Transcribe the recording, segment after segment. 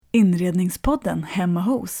Inredningspodden Hemma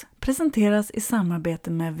hos presenteras i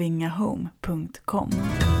samarbete med vingahome.com.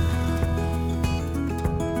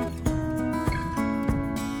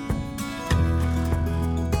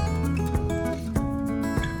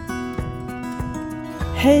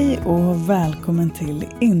 Hej och välkommen till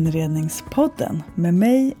Inredningspodden med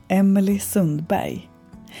mig, Emelie Sundberg.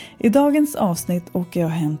 I dagens avsnitt åker jag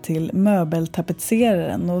hem till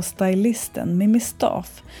möbeltapetseraren och stylisten Mimmi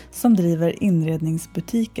Staff som driver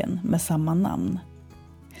inredningsbutiken med samma namn.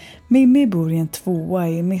 Mimmi bor i en 2:a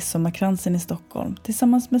i Midsommarkransen i Stockholm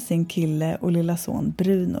tillsammans med sin kille och lilla son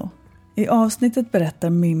Bruno. I avsnittet berättar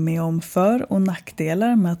Mimmi om för- och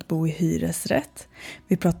nackdelar med att bo i hyresrätt.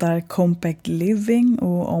 Vi pratar compact living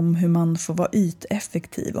och om hur man får vara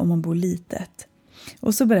yteffektiv om man bor litet.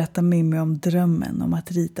 Och så berättar Mimmi om drömmen om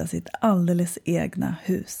att rita sitt alldeles egna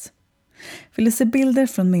hus. Vill du se bilder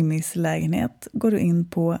från Mimmis lägenhet går du in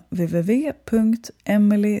på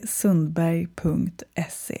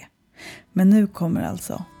www.emeliesundberg.se. Men nu kommer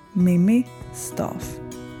alltså Mimmi Staff.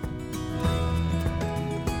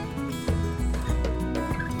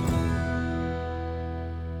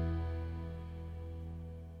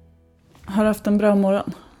 Har du haft en bra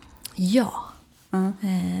morgon? Ja.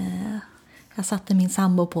 Jag satte min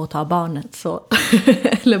sambo på att ta barnet. Så,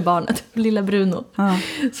 eller barnet, lilla Bruno.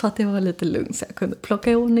 Så att det var lite lugnt så jag kunde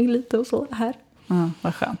plocka i ordning lite och så här.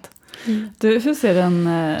 Vad skönt. Du, hur ser en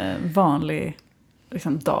vanlig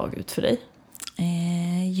dag ut för dig?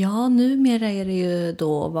 Ja, numera är det ju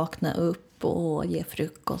då vakna upp och ge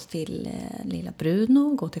frukost till lilla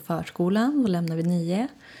Bruno. Gå till förskolan och lämna vid 9.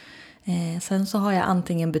 Sen så har jag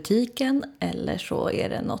antingen butiken eller så är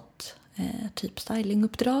det något typ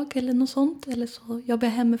stylinguppdrag eller något sånt. Eller så jobbar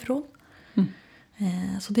jag hemifrån.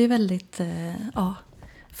 Så det är väldigt,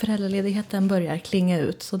 föräldraledigheten börjar klinga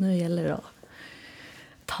ut. Så nu gäller det att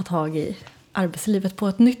ta tag i arbetslivet på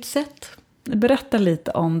ett nytt sätt. Berätta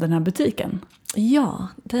lite om den här butiken. Ja,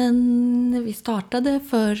 vi startade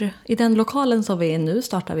i den lokalen som vi är nu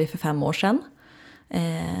startade vi för 5 år sedan.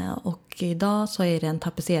 Och idag så är det en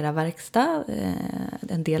tapetserarverkstad,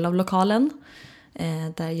 en del av lokalen.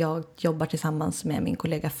 Där jag jobbar tillsammans med min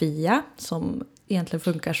kollega Fia som egentligen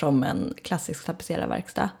funkar som en klassisk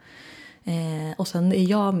tapetserarverkstad. Och sen är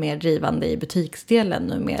jag mer drivande i butiksdelen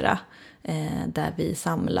numera. Där vi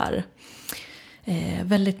samlar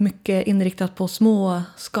väldigt mycket inriktat på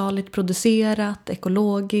småskaligt producerat,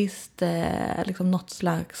 ekologiskt, något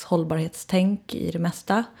slags hållbarhetstänk i det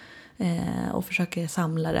mesta. Och försöker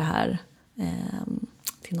samla det här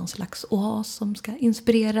till någon slags oas som ska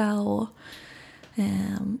inspirera och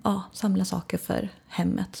samla saker för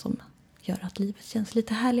hemmet som gör att livet känns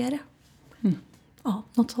lite härligare. Ja,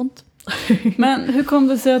 något sånt. Men hur kom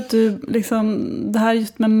det sig att du det här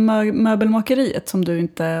just med möbelmakeriet som du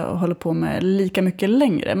inte håller på med lika mycket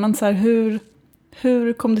längre, men så här,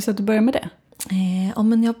 hur kom det sig att du började med det?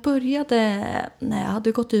 Men jag började när jag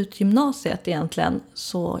hade gått ut gymnasiet egentligen,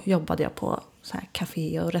 så jobbade jag på så här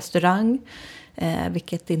café och restaurang,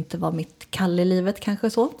 vilket inte var mitt kall i livet kanske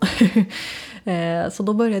så. Så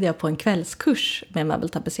då började jag på en kvällskurs med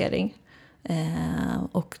möbeltapetsering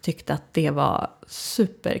och tyckte att det var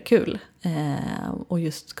superkul och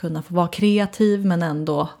just kunna få vara kreativ men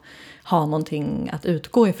ändå ha någonting att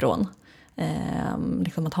utgå ifrån.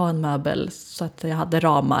 Att ha en möbel så att jag hade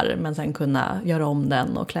ramar men sen kunna göra om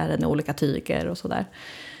den och klä den i olika tyger och sådär.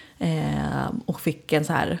 Och fick en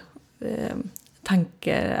så här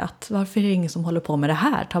tanke att varför är det ingen som håller på med det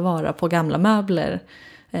här? Ta vara på gamla möbler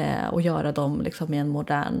och göra dem i en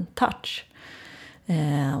modern touch.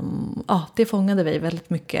 Det fångade vi väldigt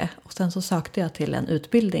mycket. Och sen så sökte jag till en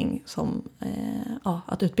utbildning som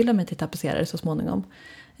att utbilda mig till tapetserare så småningom.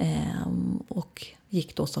 Och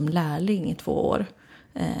gick då som lärling i 2 år.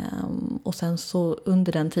 Och sen så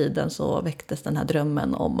under den tiden så väcktes den här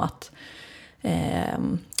drömmen om att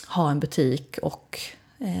ha en butik och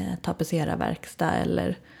tapetsera verkstad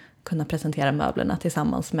eller kunna presentera möblerna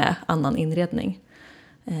tillsammans med annan inredning.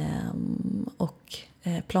 Och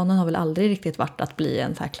planen har väl aldrig riktigt varit att bli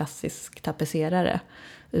en så här klassisk tapetserare,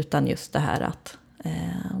 utan just det här att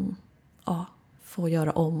få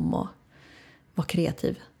göra om och vara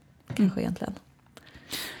kreativ kanske egentligen.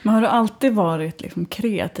 Men har du alltid varit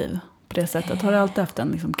kreativ på det sättet? Har du alltid haft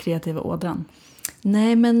den kreativa ådran?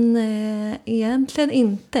 Nej, men egentligen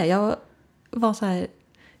inte. Jag var så här,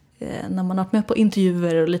 när man har varit med på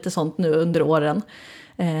intervjuer och lite sånt nu under åren,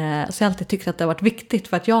 Så jag alltid tyckte att det har varit viktigt,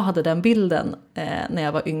 för att jag hade den bilden när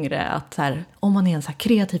jag var yngre, att så här, om man är en så här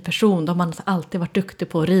kreativ person, då har man alltid varit duktig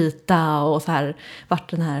på att rita och så här,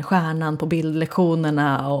 varit den här stjärnan på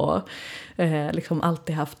bildlektionerna och liksom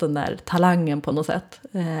alltid haft den där talangen på något sätt.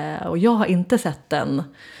 Och jag har inte sett den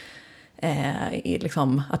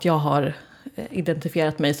liksom, att jag har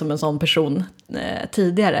identifierat mig som en sån person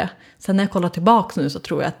tidigare. Sen när jag kollar tillbaka nu så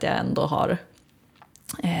tror jag att jag ändå har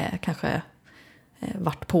kanske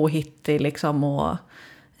varit påhittig liksom, och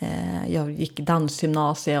jag gick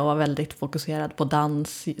dansgymnasie och var väldigt fokuserad på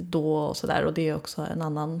dans då och sådär, och det är också en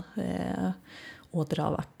annan ådra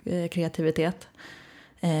av kreativitet.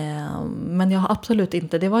 Men jag har absolut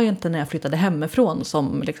inte, det var ju inte när jag flyttade hemifrån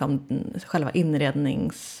som liksom själva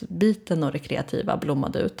inredningsbiten och det kreativa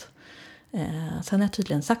blommade ut. Sen har jag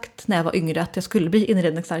tydligen sagt när jag var yngre att jag skulle bli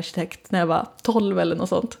inredningsarkitekt när jag var 12 eller något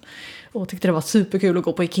sånt. Och tyckte det var superkul att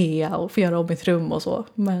gå på Ikea och få göra om mitt rum och så.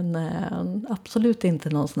 Men absolut inte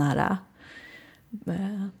någon sån här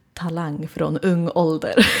talang från ung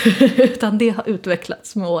ålder. Utan det har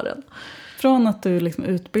utvecklats med åren. Från att du liksom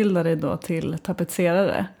utbildade dig då till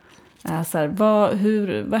tapetserare, så här,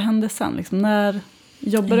 vad hände sen? Liksom, när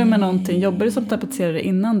jobbade du med någonting? Jobbade du som tapetserare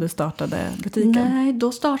innan du startade butiken? Nej,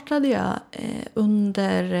 då startade jag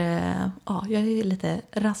under... jag är lite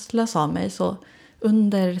rastlös av mig, så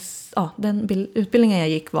under den utbildningen jag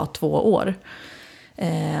gick var 2 år.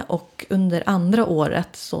 Och under andra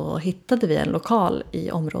året så hittade vi en lokal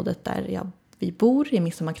i området där vi bor, i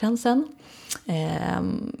Midsommarkransen.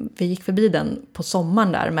 Vi gick förbi den på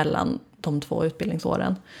sommaren där mellan de 2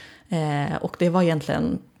 utbildningsåren. Och det var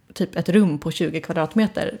egentligen typ ett rum på 20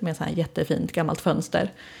 kvadratmeter med så här jättefint gammalt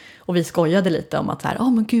fönster. Och vi skojade lite om att så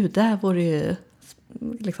här, men gud, där vore ju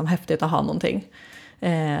liksom häftigt att ha någonting.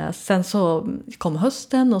 Sen så kom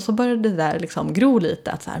hösten och så började det där liksom gro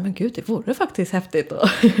lite, att så här, men gud, det vore faktiskt häftigt att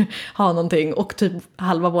ha någonting. Och typ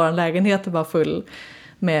halva vår lägenhet var full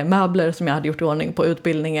med möbler som jag hade gjort i ordning på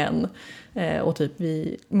utbildningen. Och typ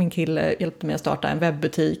min kille hjälpte mig att starta en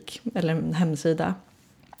webbutik eller en hemsida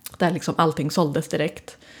där liksom allting såldes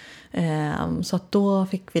direkt. Så att då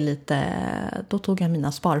fick vi då tog jag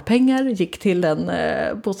mina sparpengar, gick till den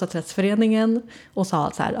bostadsrättsföreningen och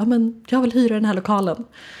sa så här, men jag vill hyra den här lokalen.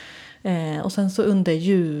 Och sen så under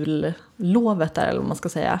jullovet där, eller vad man ska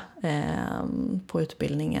säga, på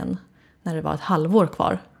utbildningen, när det var ett halvår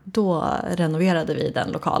kvar, då renoverade vi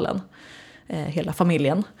den lokalen, hela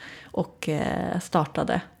familjen, och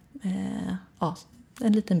startade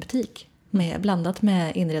en liten butik blandat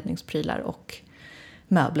med inredningsprylar och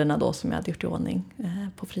möblerna då som jag hade gjort i ordning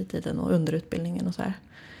på fritiden och under utbildningen och så här.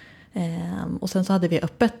 Och sen så hade vi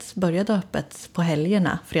började öppet på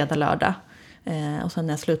helgerna, fredag, lördag. Och sen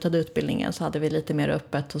när jag slutade utbildningen så hade vi lite mer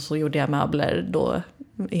öppet, och så gjorde jag möbler då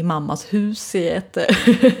i mammas hus i ett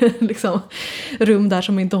liksom, rum där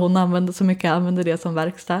som inte hon använde så mycket. Jag använde det som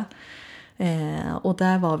verkstad. Och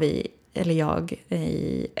där var jag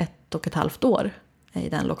i 1,5 år i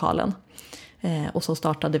den lokalen. Och så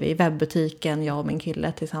startade vi webbutiken, jag och min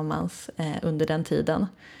kille tillsammans under den tiden.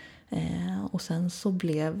 Och sen så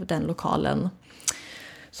blev den lokalen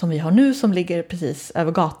som vi har nu, som ligger precis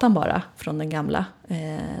över gatan bara från den gamla,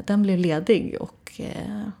 den blev ledig, och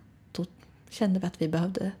då kände vi att vi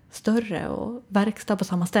behövde större och verkstad på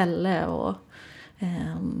samma ställe, och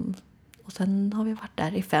sen har vi varit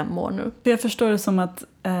där i 5 år nu. Jag förstår det som att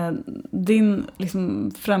din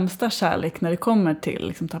liksom främsta kärlek när det kommer till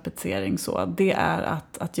liksom tapetsering, så det är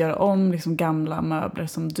att göra om liksom gamla möbler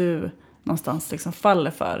som du någonstans liksom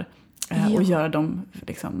faller för, och göra dem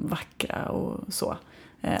liksom vackra och så.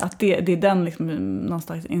 Att det är den liksom,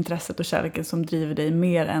 någonstans intresset och kärleken som driver dig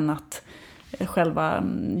mer än att själva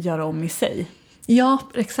göra om i sig. Ja,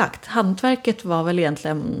 exakt. Hantverket var väl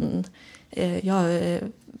egentligen... Jag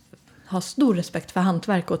har stor respekt för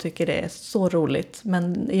hantverk och tycker det är så roligt.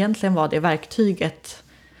 Men egentligen var det verktyget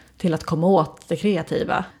till att komma åt det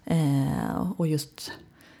kreativa. Och just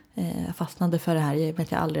fastnade för det här. Jag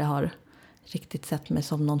vet, jag aldrig har riktigt sett mig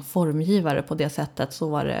som någon formgivare på det sättet. Så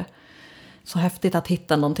var det så häftigt att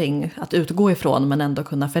hitta någonting att utgå ifrån, men ändå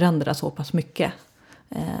kunna förändra så pass mycket.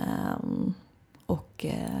 Och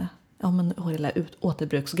hela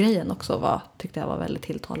återbruksgrejen också tyckte jag var väldigt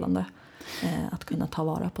tilltalande. Att kunna ta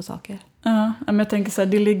vara på saker. Ja, men jag tänker så här,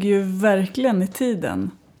 det ligger ju verkligen i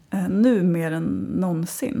tiden nu mer än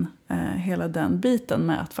någonsin. Hela den biten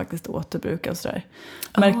med att faktiskt återbruka och sådär.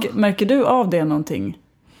 Märker du av det någonting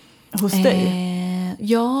hos dig?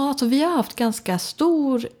 Ja, alltså vi har haft ganska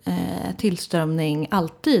stor tillströmning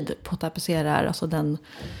alltid på tapetserar. Alltså den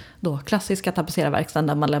då klassiska tapetserarverkstaden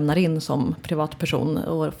där man lämnar in som privatperson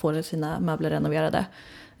och får sina möbler renoverade.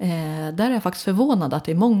 Där är jag faktiskt förvånad att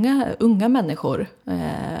det är många unga människor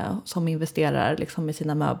som investerar liksom i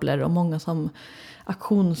sina möbler och många som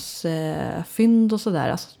auktionsfynd och sådär.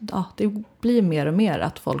 Alltså, ja, det blir mer och mer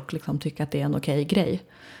att folk liksom tycker att det är en okej grej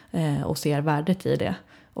och ser värdet i det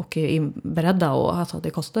och är beredda. Och, alltså, det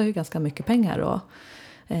kostar ju ganska mycket pengar att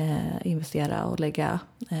investera och lägga.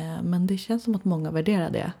 Men det känns som att många värderar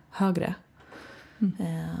det högre.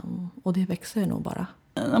 Och det växer nog bara.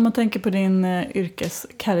 Om man tänker på din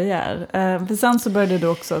yrkeskarriär. För sen så började du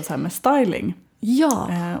också så här med styling. Ja.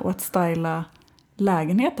 Och att styla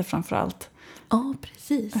lägenheter framförallt. Ja,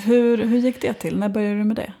 precis. Hur gick det till? När började du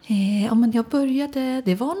med det? Ja, men jag började,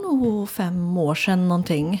 det var nog 5 år sedan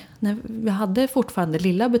någonting. När jag hade fortfarande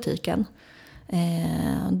lilla butiken.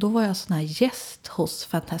 Då var jag sån här gäst hos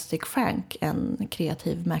Fantastic Frank, en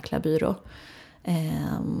kreativ mäklarbyrå.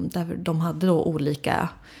 Där de hade då olika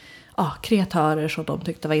kreatörer som de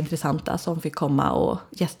tyckte var intressanta som fick komma och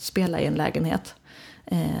gästspela i en lägenhet.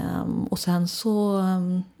 Och sen så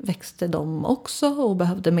växte de också och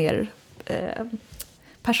behövde mer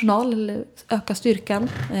personal eller öka styrkan.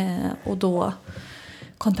 Och då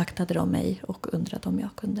kontaktade de mig och undrade om jag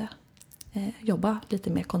kunde jobba lite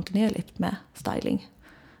mer kontinuerligt med styling.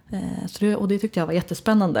 Och det tyckte jag var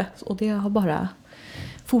jättespännande. Och det har bara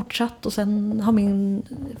fortsatt. Och sen har min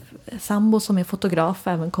sambo som är fotograf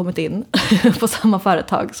även kommit in på samma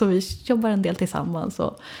företag. Så vi jobbar en del tillsammans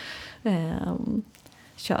och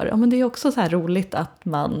kör. Ja, men det är också så här roligt att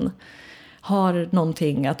man har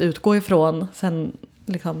någonting att utgå ifrån. Sen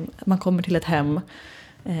liksom, man kommer till ett hem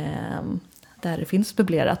där det finns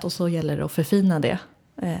möblerat och så gäller det att förfina det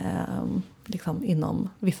liksom inom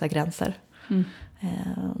vissa gränser.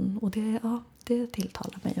 Och det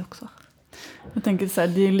tilltalar mig också. Jag tänker så här,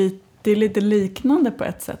 det är lite liknande på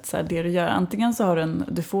ett sätt så här, det du gör. Antingen så har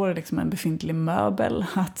du får liksom en befintlig möbel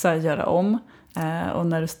att så här, göra om. Och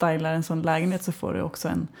när du stylar en sån lägenhet så får du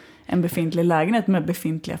också en befintlig lägenhet med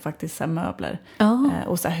befintliga faktiskt så här, möbler.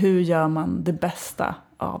 Och så här, hur gör man det bästa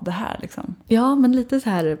av det här liksom? Ja, men lite så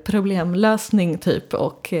här problemlösning typ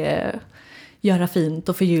och göra fint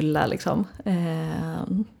och förgylla liksom.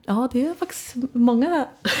 Ja, det är faktiskt många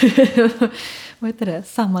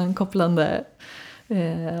sammankopplande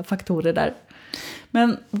faktorer där.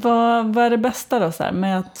 Men vad är det bästa då så här,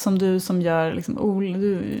 med att som gör liksom,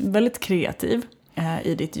 du är väldigt kreativ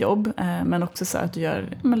i ditt jobb, men också så här, att du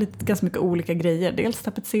gör ganska mycket olika grejer. Dels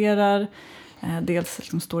tapetserar, dels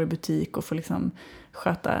liksom, står i butik och får liksom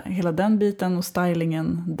sköta hela den biten och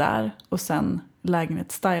stylingen där och sen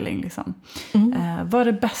lägenhetsstyling liksom. Vad är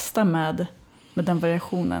det bästa med den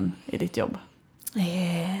variationen i ditt jobb?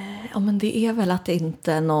 Ja, men det är väl att det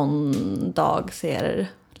inte någon dag ser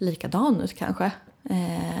likadan ut kanske.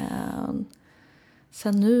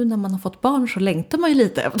 Sen nu när man har fått barn så längtar man ju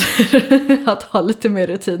lite efter att ha lite mer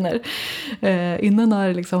rutiner. Innan har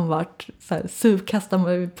det liksom varit så här, kastar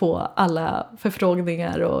man på alla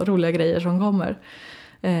förfrågningar och roliga grejer som kommer.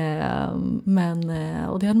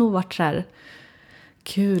 Och det har nog varit så här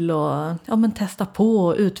kul att testa på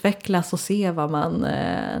och utvecklas och se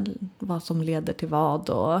vad som leder till vad.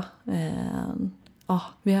 Och,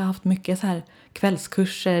 vi har haft mycket så här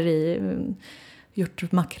kvällskurser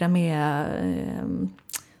gjort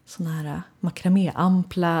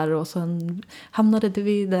makramé-amplar och sen hamnade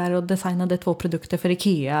vi där och designade 2 produkter för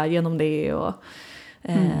IKEA genom det. Och,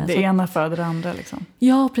 det ena föder det andra liksom.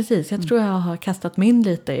 Ja, precis. Jag tror jag har kastat mig in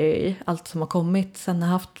lite i allt som har kommit. Sen har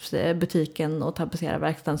jag haft butiken och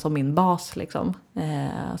tapetserarverkstaden som min bas liksom.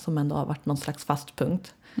 Som ändå har varit någon slags fast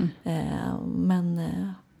punkt.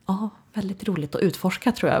 Väldigt roligt att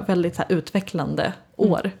utforska tror jag. Väldigt så här, utvecklande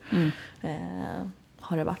år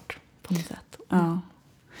har det varit på något sätt. Ja.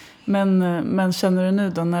 Men känner du nu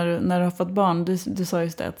då när du har fått barn, du sa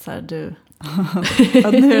just det att så här,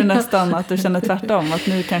 att nu är det nästan att du känner tvärtom, att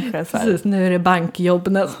nu kanske så här. Precis, nu är det bankjobb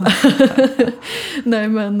nästan. Nej,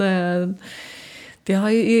 men det har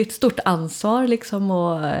ju ett stort ansvar liksom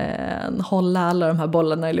att hålla alla de här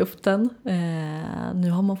bollarna i luften. Nu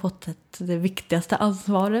har man fått det viktigaste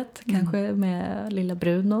ansvaret kanske med lilla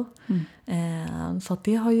Bruno. Så att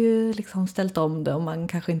det har ju liksom ställt om det och man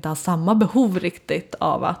kanske inte har samma behov riktigt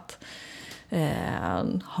av att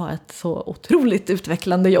ha ett så otroligt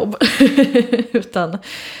utvecklande jobb utan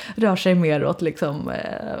rör sig mer åt liksom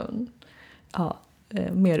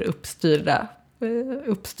mer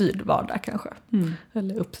uppstyrd vardag kanske.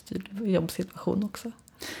 Eller uppstyrd jobbsituation också.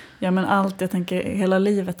 Ja, men jag tänker hela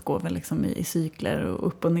livet går väl liksom i cykler och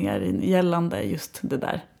upp och ner gällande just det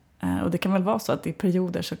där. Och det kan väl vara så att i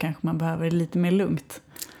perioder så kanske man behöver lite mer lugnt.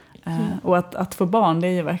 Och att få barn, det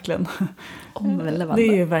är ju verkligen omvälvande. Det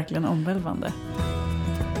är ju verkligen omvälvande.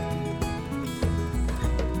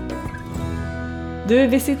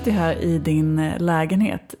 Vi sitter här i din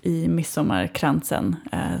lägenhet i Midsommarkransen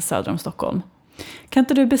söder om Stockholm. Kan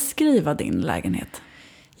inte du beskriva din lägenhet?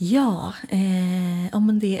 Ja,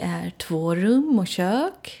 men det är 2 rum och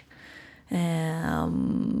kök.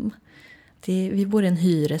 Vi bor i en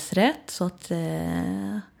hyresrätt så att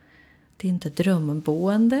det är inte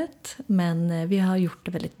drömboendet. Men vi har gjort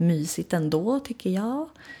det väldigt mysigt ändå tycker jag.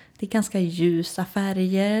 Det är ganska ljusa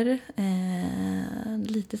färger.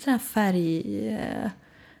 Lite sådär färgglatt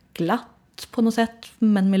på något sätt.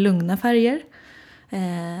 Men med lugna färger.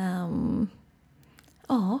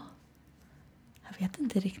 Ja, jag vet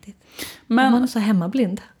inte riktigt. Men man är så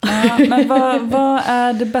hemmablind. Ja, men vad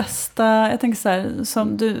är det bästa? Jag tänker så här,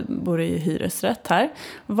 som du bor i hyresrätt här.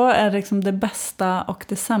 Vad är liksom det bästa och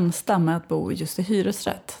det sämsta med att bo just i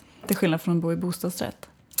hyresrätt? Till skillnad från att bo i bostadsrätt.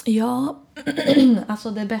 Ja,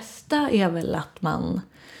 alltså det bästa är väl att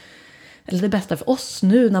eller det bästa för oss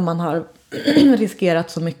nu när man har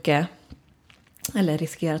riskerat så mycket,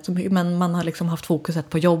 men man har liksom haft fokuset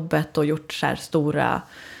på jobbet och gjort så här stora,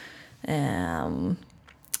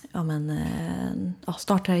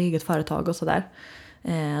 starta eget företag och sådär.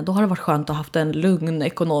 Då har det varit skönt att ha haft en lugn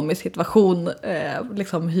ekonomisk situation,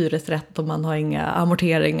 liksom hyresrätt och man har inga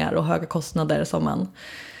amorteringar och höga kostnader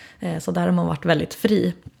så där har man varit väldigt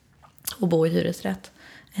fri att bo i hyresrätt.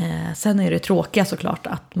 Sen är det tråkiga såklart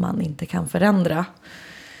att man inte kan förändra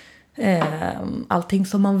allting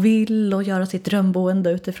som man vill och göra sitt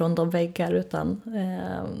drömboende utifrån de väggar, utan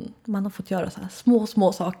man har fått göra så här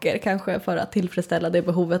små saker kanske för att tillfredsställa det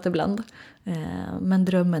behovet ibland. Men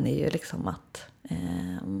drömmen är ju liksom att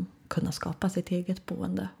kunna skapa sitt eget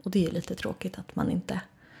boende, och det är lite tråkigt att man inte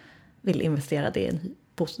vill investera det i en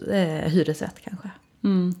hyresrätt kanske.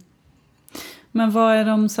 Mm. Men vad är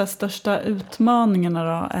de så här största utmaningarna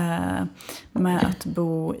då med att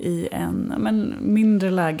bo i en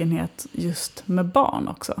mindre lägenhet just med barn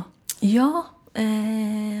också? Ja,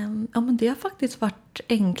 men det har faktiskt varit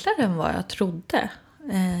enklare än vad jag trodde.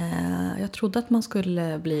 Jag trodde att man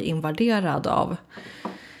skulle bli invaderad av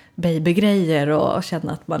babygrejer och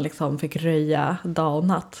känna att man liksom fick röja dag och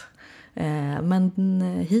natt. Men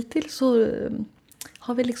hittills så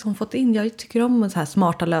har vi liksom fått in, jag tycker om så här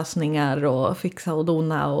smarta lösningar och fixa och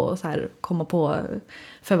dona och så här komma på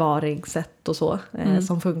förvaringssätt och så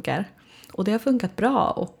som funkar. Och det har funkat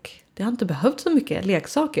bra och det har inte behövt så mycket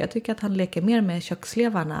leksaker. Jag tycker att han leker mer med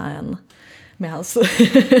kökslevarna än med hans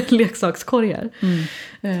leksakskorgar.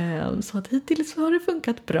 Så att hittills har det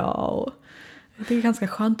funkat bra och det är ganska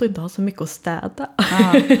skönt att inte ha så mycket att städa.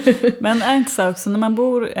 Ja. Men är inte så också, när man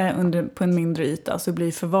bor på en mindre yta så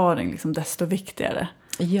blir förvaring liksom desto viktigare.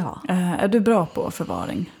 Ja. Är du bra på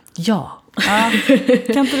förvaring? Ja.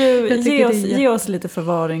 Kan inte du ge oss lite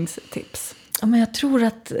förvaringstips? Ja, men jag tror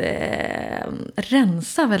att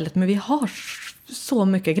rensa väldigt, men vi har så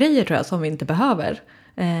mycket grejer tror jag som vi inte behöver.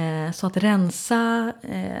 Så att rensa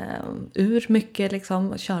ur mycket,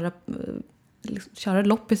 liksom köra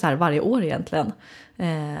loppisar varje år egentligen.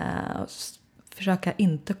 Försöka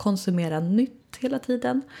inte konsumera nytt hela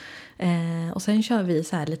tiden. Och sen kör vi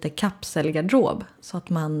så här lite kapselgarderob. Så att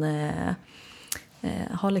man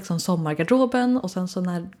har liksom sommargarderoben. Och sen så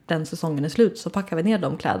när den säsongen är slut så packar vi ner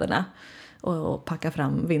de kläderna. Och packar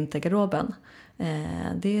fram vintergarderoben.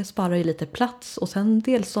 Det sparar ju lite plats. Och sen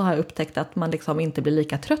dels så har jag upptäckt att man liksom inte blir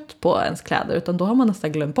lika trött på ens kläder. Utan då har man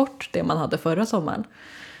nästan glömt bort det man hade förra sommaren.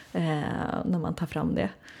 När man tar fram det.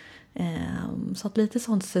 Så att lite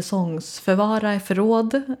sånt säsongsförvara i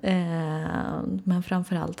förråd. Men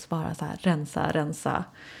framförallt bara så här rensa.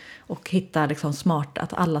 Och hitta liksom smart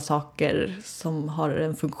att alla saker som har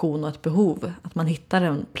en funktion och ett behov. Att man hittar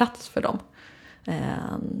en plats för dem.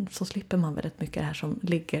 Så slipper man väldigt mycket det här som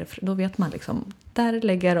ligger. Då vet man liksom, där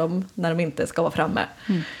lägger de när de inte ska vara framme.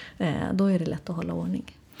 Då är det lätt att hålla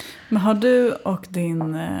ordning. Men har du och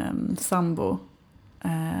din sambo,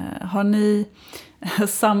 har ni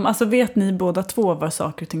alltså vet ni båda två vad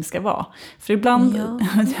saker och ting ska vara? För ibland,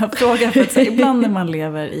 jag frågar för att säga, ibland när man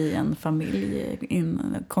lever i en familj, i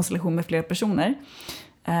en konstellation med flera personer,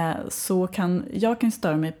 så kan jag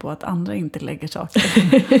störa mig på att andra inte lägger saker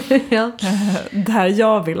där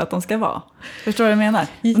jag vill att de ska vara. Förstår du vad jag menar?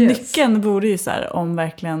 Yes. Nyckeln borde ju så här, om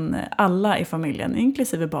verkligen alla i familjen,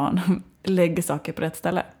 inklusive barn, lägger saker på rätt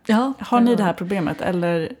ställe. Ja, har ni det här problemet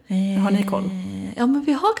eller har ni koll? Ja, men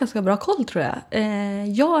vi har ganska bra koll tror jag.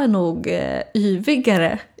 Jag är nog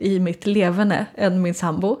yvigare i mitt levande än min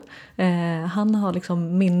sambo. Han har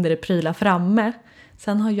liksom mindre prylar framme.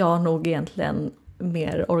 Sen har jag nog egentligen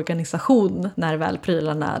mer organisation när väl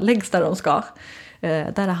prylarna läggs där de ska.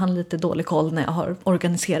 Där har han lite dålig koll. När jag har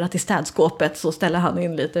organiserat i städskåpet så ställer han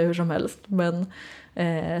in lite hur som helst. Men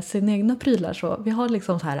sina egna prylar så, vi har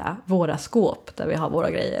liksom så här våra skåp där vi har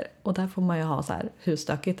våra grejer. Och där får man ju ha så här hur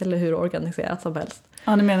stökigt eller hur organiserat som helst.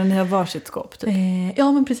 Ja, ni menar ni har varsitt skåp typ?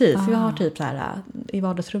 Ja, men precis. Vi har typ så här, i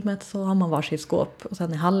vardagsrummet så har man varsitt skåp. Och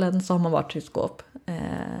sen i hallen så har man varsitt skåp.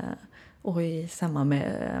 Och i samma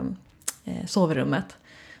med sovrummet.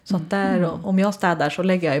 Så att där, om jag städar så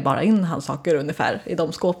lägger jag ju bara in hans saker ungefär i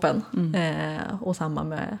de skåpen. Och samma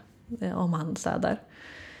med om han städar.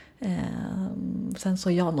 Sen så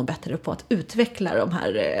är jag nog bättre på att utveckla de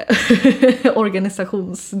här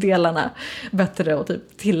organisationsdelarna bättre och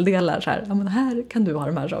typ tilldelar så här, ja men här kan du ha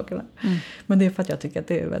de här sakerna. Men det är för att jag tycker att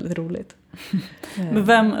det är väldigt roligt.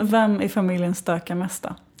 Men vem i familjen stökar mest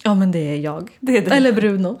då? Ja, men det är jag. Det är du. Eller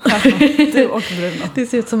Bruno. Du och Bruno. Det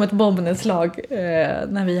ser ut som ett bombnedslag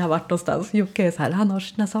när vi har varit någonstans. Jocke är så här, han har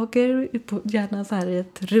sina saker gärna så här i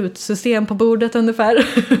ett rutsystem på bordet ungefär.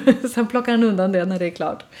 Sen plockar han undan det när det är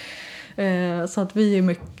klart. Så att vi är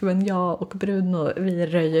mycket, men jag och Bruno, vi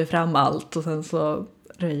röjer fram allt och sen så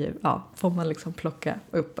får man liksom plocka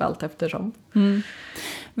upp allt eftersom.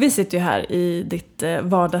 Vi sitter ju här i ditt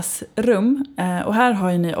vardagsrum och här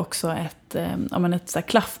har ju ni också ett så här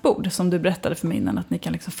klaffbord som du berättade för mig innan, att ni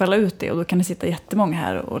kan liksom fälla ut det och då kan ni sitta jättemånga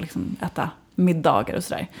här och liksom äta middagar och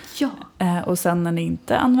sådär. Ja. Och sen när ni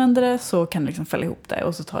inte använder det så kan ni liksom fälla ihop det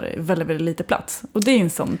och så tar det väldigt, väldigt lite plats. Och det är en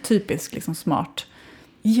sån typisk liksom smart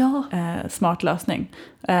lösning.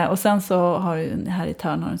 Och sen så har du här i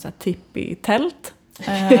Törn har du så här tippi-tält.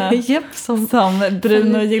 Som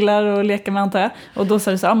Bruno gillar att leka med, antar jag. Och då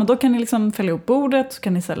sa du så här, men då kan ni liksom fälla ihop bordet, så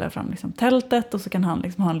kan ni ställa fram liksom tältet och så kan han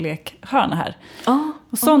liksom ha en lekhörna här.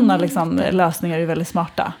 Och sådana liksom lösningar är väldigt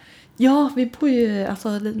smarta. Ja, vi bor ju,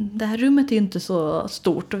 alltså det här rummet är ju inte så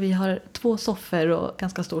stort och vi har 2 soffor och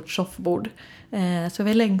ganska stort soffbord. Så vi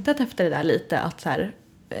har längtat efter det där lite, att så här,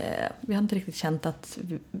 vi har inte riktigt känt att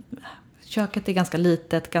köket är ganska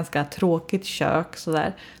litet, ganska tråkigt kök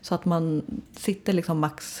sådär, så att man sitter liksom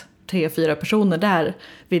max 3-4 personer där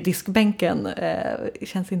vid diskbänken.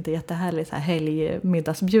 Känns inte jättehärlig så här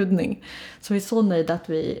helgmiddagsbjudning. Så vi är så nöjda att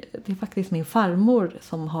det är faktiskt min farmor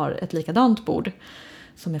som har ett likadant bord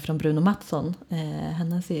som är från Bruno Mattsson.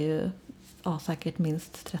 Hennes är ju säkert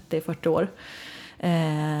minst 30-40 år.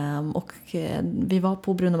 Och vi var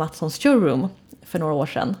på Bruno Mattssons showroom för några år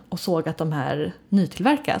sedan och såg att de här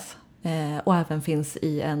nytillverkas. Och även finns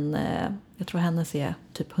i en, jag tror hennes är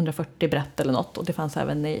typ 140 brett eller något, och det fanns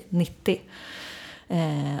även i 90.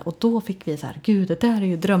 Och då fick vi så här, gud, det där är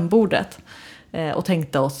ju drömbordet. Och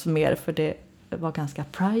tänkte oss mer, för det var ganska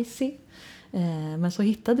pricey. Men så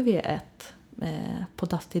hittade vi ett på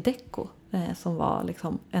Dusty Deco som var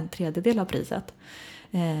liksom 1/3 av priset.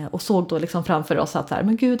 Och såg då liksom framför oss att så här,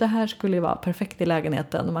 men gud, det här skulle ju vara perfekt i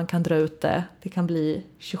lägenheten. Man kan dra ut det. Det kan bli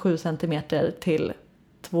 27 centimeter till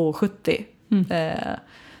 2,70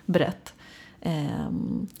 brett.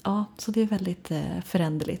 Så det är väldigt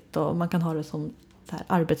föränderligt och man kan ha det som så här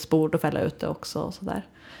arbetsbord och fälla ut det också och sådär.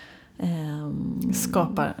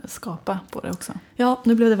 Skapa på det också. Ja,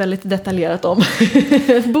 nu blev det väldigt detaljerat om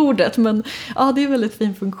bordet, men ja, det är väldigt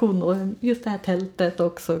fin funktion, och just det här tältet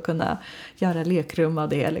också, kunna göra lekrum av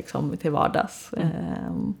det liksom till vardags.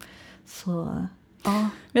 Ja.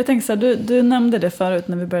 Jag tänkte så här, du nämnde det förut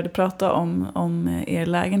när vi började prata om er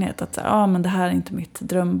lägenhet, att så här, men det här är inte mitt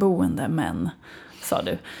drömboende, men sa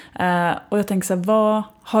du. Och jag tänkte så här, vad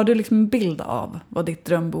har du liksom en bild av vad ditt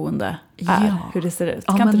drömboende är? Ja. Hur det ser ut?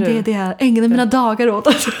 Ja, men det är ägna mina dagar åt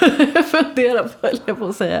att fundera på, höll jag på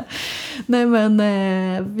att säga. Nej, men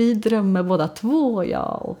vi drömmer båda två,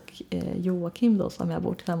 jag och Joakim då, som jag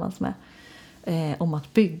bor tillsammans med, om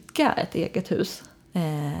att bygga ett eget hus.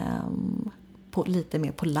 Lite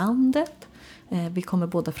mer på landet. Vi kommer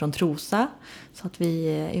båda från Trosa, så att vi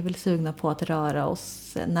är väl sugna på att röra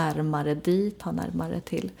oss närmare dit, ha närmare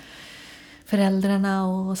till föräldrarna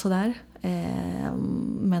och sådär.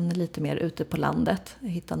 Men lite mer ute på landet,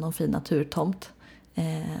 hitta någon fin naturtomt.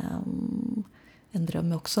 En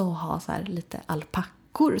dröm är också att ha så här lite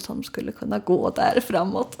alpackor som skulle kunna gå där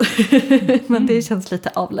framåt. Men det känns lite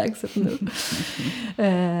avlägset nu.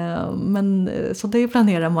 Men så det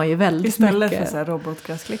planerar man ju väldigt istället mycket. För så här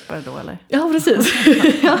robotgräsklippare då, eller? Ja, precis.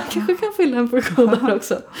 Jag kanske kan fylla en funktion där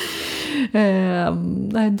också.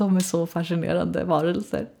 Nej, de är så fascinerande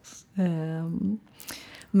varelser.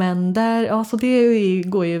 Men där, så det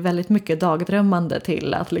går ju väldigt mycket dagdrömmande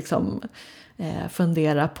till att liksom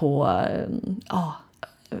fundera på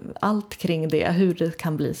allt kring det. Hur det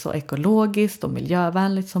kan bli så ekologiskt och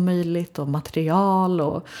miljövänligt som möjligt. Och material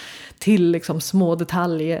och till liksom små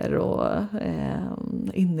detaljer och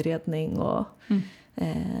inredning och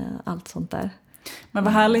allt sånt där. Men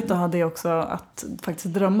vad härligt att ha det också att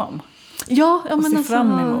faktiskt drömma om. Ja, och men se alltså,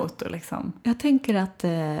 fram emot och liksom. Jag tänker att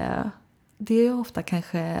det är ofta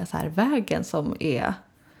kanske så här vägen som är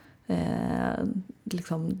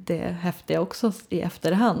liksom det häftiga också i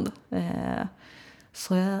efterhand.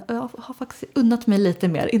 Så jag har faktiskt unnat mig lite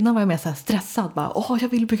mer. Innan var jag mer så här stressad. Bara, jag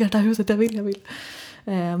vill bygga det här huset, jag vill.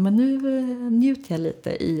 Men nu njuter jag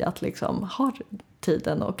lite i att liksom ha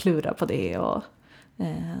tiden och klura på det. Och,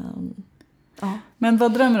 ja. Men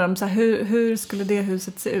vad drömmer du om? Så här, hur skulle det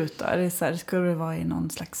huset se ut då? Är det så här, skulle det vara i någon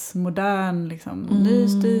slags modern, liksom, ny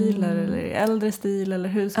stil eller äldre stil? Eller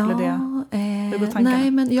hur skulle det gå tankarna?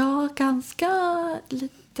 Nej, men ganska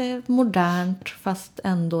lite modernt fast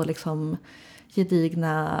ändå liksom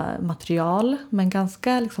gedigna material. Men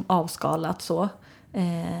ganska liksom avskalat så.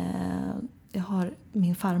 Jag har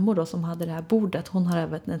min farmor då som hade det här bordet. Hon har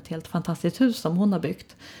även ett helt fantastiskt hus som hon har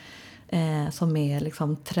byggt. Som är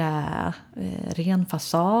liksom ren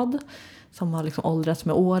fasad. Som har liksom åldrats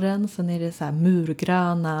med åren. Sen är det så här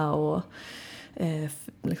murgröna och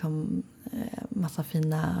liksom massa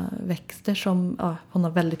fina växter som hon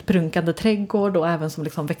har väldigt prunkande trädgård och även som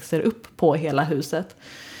liksom växer upp på hela huset.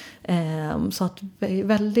 Så att det är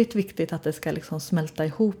väldigt viktigt att det ska liksom smälta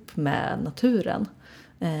ihop med naturen.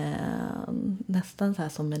 Nästan så här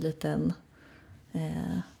som en liten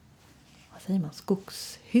vad säger man,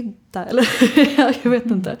 skogshydda eller jag vet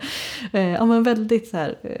inte. Men väldigt så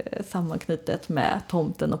här sammanknutet med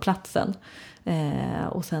tomten och platsen.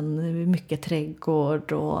 Och sen mycket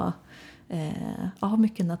trädgård och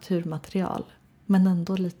mycket naturmaterial. Men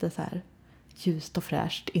ändå lite så här ljust och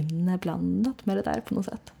fräscht inne blandat med det där på något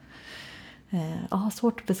sätt.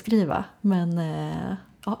 Svårt att beskriva. Men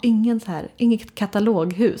inget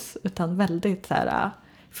kataloghus utan väldigt så här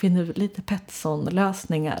lite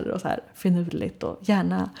Petson-lösningar och så här finurligt och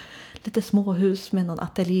gärna lite småhus med någon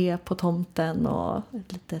ateljé på tomten och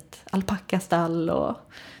ett litet alpackastall och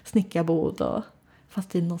snickarbod och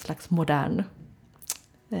fast i någon slags modern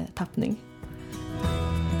tappning.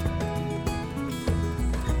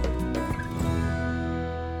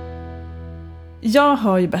 Jag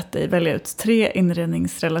har ju bett dig välja ut 3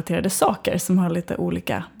 inredningsrelaterade saker som har lite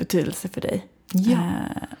olika betydelse för dig. Ja.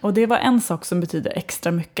 Och det var en sak som betyder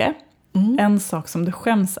extra mycket, en sak som du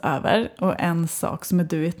skäms över och en sak som är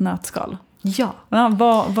du i ett nötskal. Ja.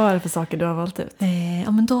 Vad är det för saker du har valt ut?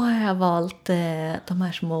 Men då har jag valt de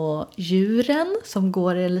här små djuren som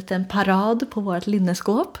går i en liten parad på vårt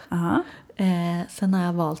linneskåp. Sen har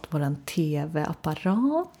jag valt våran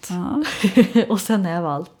tv-apparat. Och sen har jag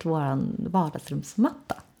valt våran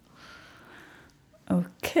vardagsrumsmatta.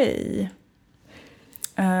 Okej.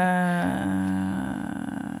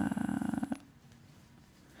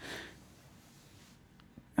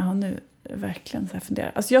 Nu verkligen så här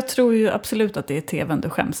funderar. Alltså jag tror ju absolut att det är tvn du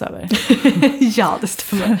skäms över. Ja, det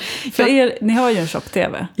stämmer. För ni har ju en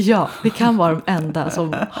tjock-tv. Ja, vi kan vara de enda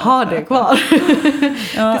som har det kvar.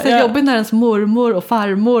 Det är så jobbigt när ens mormor och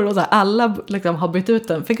farmor och så här, alla liksom har bytt ut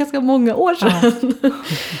den för ganska många år sedan.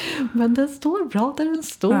 Men den står bra där den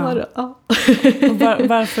står. Ja. Och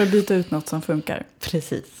varför byta ut något som funkar?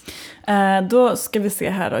 Precis. Då ska vi se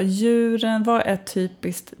här då. Djuren, vad är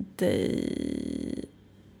typiskt dig?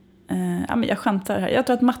 Men jag skämtar här. Jag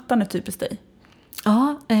tror att mattan är typiskt dig.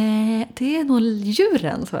 Ja, det är nog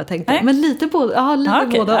djuren som jag tänkte. Nej. Men lite båda. Ja, lite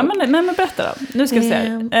okay. båda. Men berätta då. Nu ska vi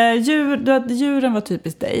se. Djuren var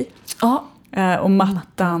typiskt dig. Ja. Och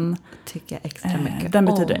mattan tycker jag extra mycket. Den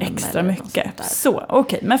betyder extra mycket. Så,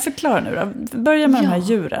 okej. Men förklara nu då. Börja med de här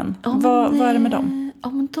djuren. Vad är det med dem? Ja,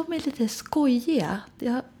 men de är lite skojiga.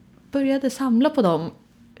 Jag började samla på dem.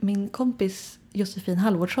 Min kompis Josefin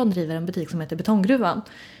Halvordsson driver en butik som heter Betonggruvan.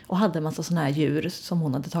 Och hade en massa såna här djur som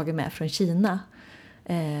hon hade tagit med från Kina.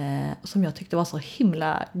 Som jag tyckte var så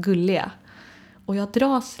himla gulliga. Och jag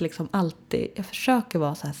dras liksom alltid, jag försöker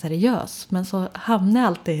vara så här seriös. Men så hamnar jag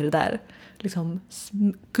alltid i det där liksom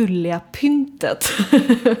gulliga pyntet.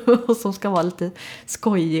 Och som ska vara lite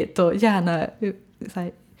skojigt och gärna så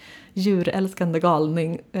här, djurälskande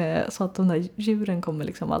galning. Så att de där djuren kommer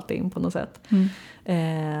liksom alltid in på något sätt.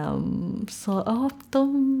 Så ja,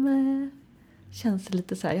 de känns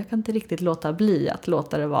lite så här. Jag kan inte riktigt låta bli att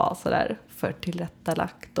låta det vara så där för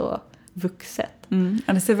tillrättalagt och vuxet.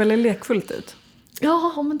 Ja, det ser väldigt lekfullt ut.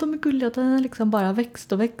 Ja, men de är gulliga. Den är liksom bara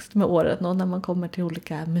växt och växt med åren. Och när man kommer till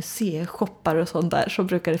olika museishoppar och sånt där så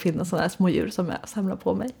brukar det finnas sådana här små djur som jag samlar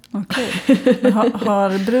på mig. Okej.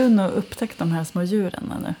 Har Bruno upptäckt de här små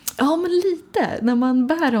djuren eller? Ja, men lite. När man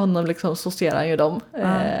bär honom liksom, så ser han ju dem.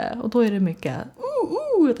 Och då är det mycket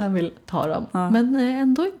att han vill ta dem. Ja. Men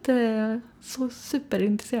ändå inte så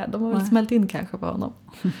superintresserad. De har väl smält in kanske på honom.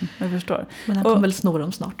 Jag förstår. Men han kommer väl snor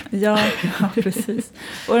dem snart. Ja, precis.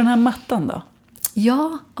 Och den här mattan då?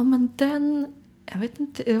 Ja, men den... Jag vet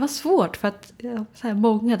inte, det var svårt för att så här,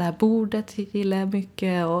 många där bordet gillar jag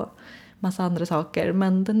mycket och massa andra saker.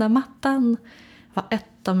 Men den där mattan var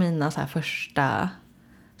ett av mina så här, första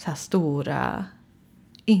så här, stora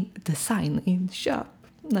designinköp.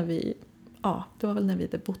 Det var väl när vi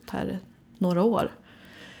hade bott här några år.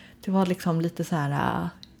 Det var liksom lite så här,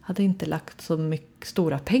 hade inte lagt så mycket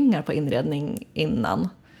stora pengar på inredning innan.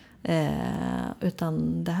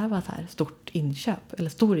 Utan det här var så här stort inköp eller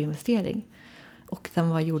stor investering. Och den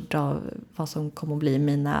var gjord av vad som kommer att bli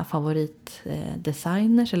mina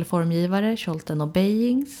favoritdesigners eller formgivare, Scholten och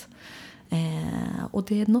Beyings. Och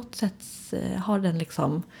det är något sätt har den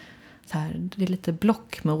liksom så här, det är lite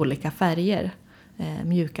block med olika färger,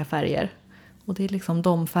 mjuka färger. Och det är liksom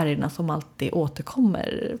de färgerna som alltid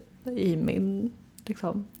återkommer i min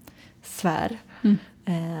liksom sfär.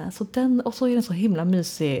 Så den, och så är den så himla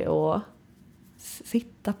mysig att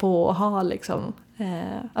sitta på och ha liksom,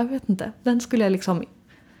 jag vet inte, den skulle jag liksom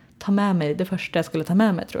ta med mig, det första jag skulle ta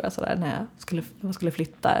med mig tror jag sådär, när jag skulle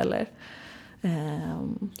flytta eller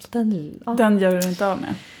så den gör du inte av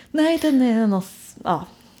med? Nej, den är något,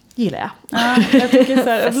 gillar jag. Ja, jag tycker så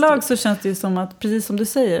här, överlag så känns det ju som att, precis som du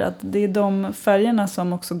säger, att det är de färgerna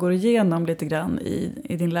som också går igenom lite grann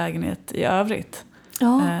i din lägenhet i övrigt.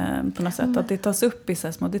 Ja. På något sätt, att det tas upp i så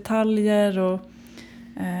här små detaljer och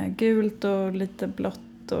gult och lite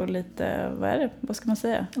blått och lite, vad ska man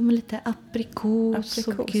säga? Ja, men lite aprikos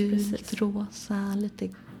och gult, precis. Rosa, lite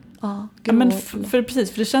grå. Ja, men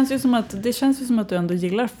för det känns ju som att du ändå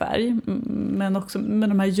gillar färg, men också med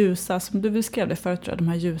de här ljusa, som du beskrev det förut, de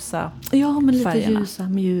här ljusa ja, men lite färgerna. Ljusa,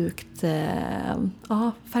 mjukt,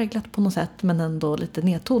 färgglatt på något sätt, men ändå lite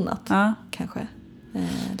nedtonat kanske.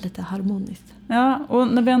 Lite harmoniskt. Ja, och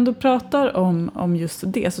när vi ändå pratar om just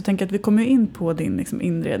det så tänker jag att vi kommer in på din liksom,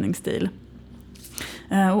 inredningsstil.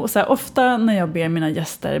 Och så här, ofta när jag ber mina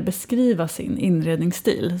gäster beskriva sin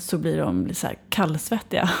inredningsstil så blir de så här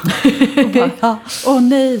kallsvettiga. Åh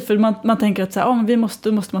nej, för man tänker att så här, men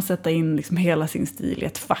måste man sätta in liksom hela sin stil i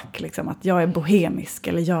ett fack. Liksom, att jag är bohemisk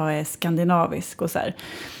eller jag är skandinavisk och så här.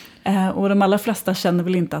 Och de allra flesta känner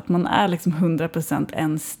väl inte att man är liksom 100%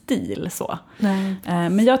 en stil så. Nej.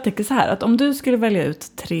 Men jag tänker så här, att om du skulle välja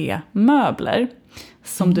ut 3 möbler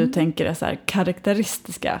som du tänker är så här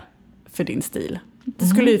karaktäristiska för din stil. Det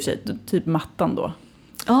skulle ju för sig typ mattan då.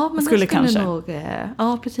 Ja, men skulle kanske nog,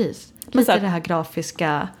 ja precis. Lite det här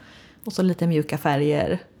grafiska och så lite mjuka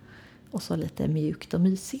färger och så lite mjukt och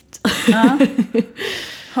mysigt. Ja.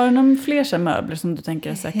 Har du någon fler så möbler som du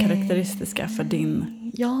tänker är så här karaktäristiska för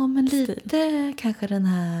din ja, men lite stil? Kanske den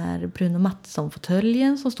här Bruno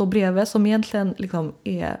Mattsson-fåtöljen som står bredvid, som egentligen liksom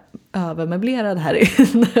är övermöblerad här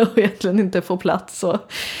inne och egentligen inte får plats. Så.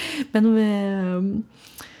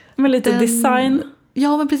 Men lite design.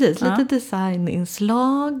 Ja, men precis. Lite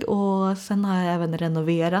designinslag. Och sen har jag även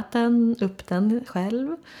renoverat upp den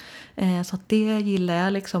själv. Så att det gillar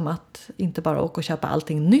jag liksom, att inte bara åka och köpa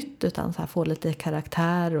allting nytt utan så här få lite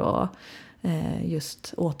karaktär och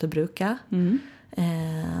just återbruka.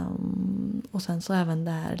 Och sen så även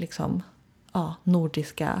det här liksom,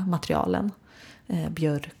 nordiska materialen.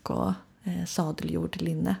 Björk och sadelgjord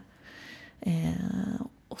linne.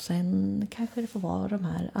 Och sen kanske det får vara de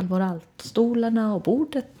här Alvoralt-stolarna och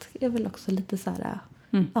bordet är väl också lite så här,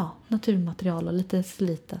 naturmaterial och lite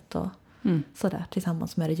slitet och sådär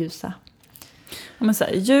tillsammans med det ljusa. Ja, men så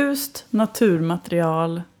här, ljust,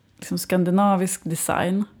 naturmaterial, liksom skandinavisk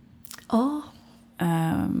design. Ja.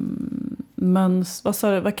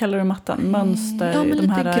 Vad kallar du mattan? Mönster, ja, de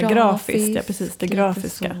här grafiskt. Ja, precis, det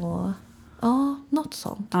grafiska. Så. Ja, något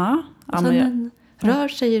sånt. Ja, och sen rör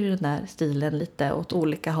sig i den där stilen lite åt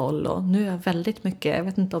olika håll. Och nu är jag väldigt mycket, jag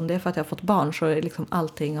vet inte om det är för att jag har fått barn så är liksom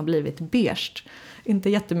allting har blivit beige. Inte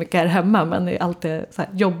jättemycket här hemma, men jag alltid så här,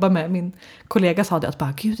 jobbar med. Min kollega sa det att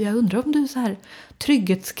bara, gud jag undrar om du så här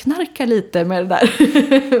trygghetsknarkar lite med det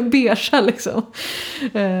där beigea liksom.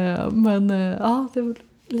 Men ja, det är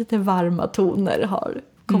lite varma toner har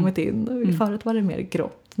kommit in. Förut var det mer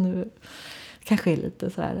grått. Nu kanske är lite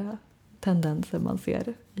så här tendenser man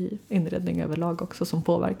ser i inredning överlag också som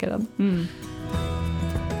påverkar den.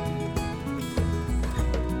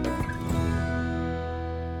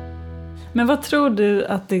 Men vad tror du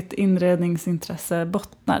att ditt inredningsintresse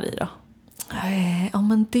bottnar i då? Ja,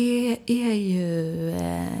 men det är ju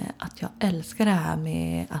att jag älskar det här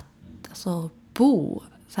med att alltså, bo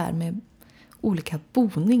så här med olika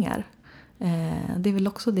boningar. Det är väl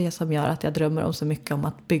också det som gör att jag drömmer om så mycket om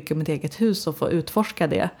att bygga mitt eget hus och få utforska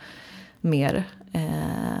det mer.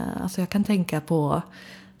 Alltså jag kan tänka på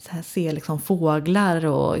så här, se liksom fåglar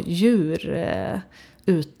och djur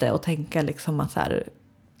ute och tänka liksom att så här,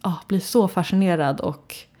 bli så fascinerad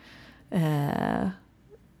och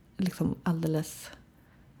liksom alldeles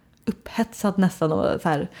upphetsad nästan och så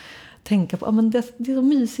här, tänka på men det är så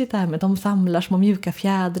mysigt det här med de samlar små mjuka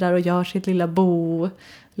fjädrar och gör sitt lilla bo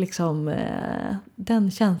liksom,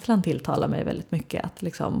 den känslan tilltalar mig väldigt mycket att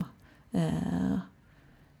liksom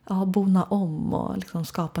bona om och liksom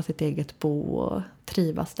skapa sitt eget bo och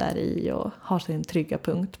trivas där i och ha sin trygga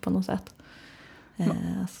punkt på något sätt.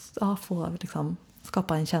 Få liksom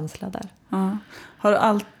skapa en känsla där. Ja. Har du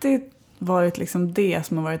alltid varit liksom det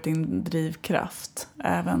som har varit din drivkraft?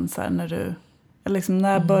 Även så här när du... Liksom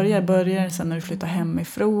när börjar sen när du flyttar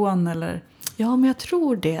hemifrån? Eller? Ja, men jag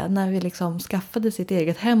tror det. När vi liksom skaffade sitt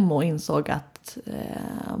eget hem och insåg att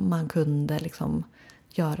man kunde liksom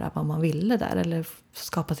göra vad man ville där. Eller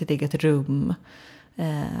skapa sitt eget rum.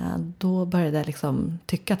 Då började jag liksom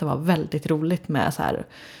tycka att det var väldigt roligt med så här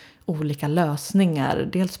olika lösningar.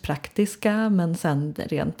 Dels praktiska men sen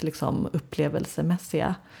rent liksom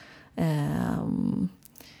upplevelsemässiga.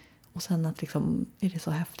 Och sen att liksom, är det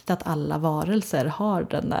så häftigt att alla varelser har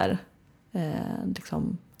den där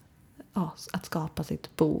liksom, att skapa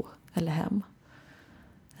sitt bo eller hem.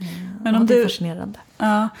 Men om det är fascinerande.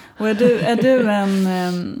 Ja, och är du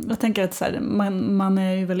en... Jag tänker att så här, man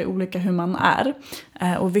är ju väldigt olika hur man är.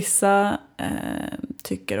 Och vissa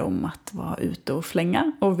tycker om att vara ute och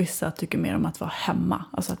flänga. Och vissa tycker mer om att vara hemma.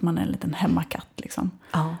 Alltså att man är en liten hemmakatt liksom.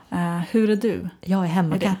 Ja. Hur är du? Jag är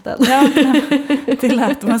hemmakatten. Ja, det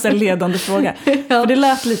lät som en ledande fråga. Ja. För det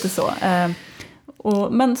lät lite så.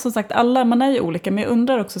 Men som sagt, man är ju olika. Men jag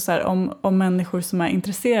undrar också så här, om människor som är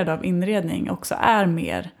intresserade av inredning också är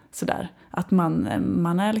mer sådär. Att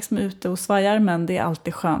man är liksom ute och svajar, men det är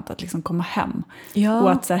alltid skönt att liksom komma hem. Ja.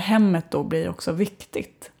 Och att så här, hemmet då blir också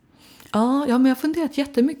viktigt. Ja, men jag har funderat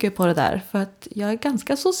jättemycket på det där. För att jag är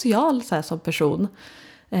ganska social så här, som person.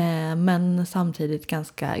 Men samtidigt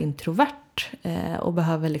ganska introvert. Och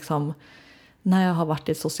behöver liksom, när jag har varit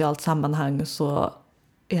i ett socialt sammanhang så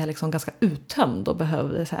är jag liksom ganska uttömd och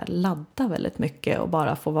behöver så här ladda väldigt mycket och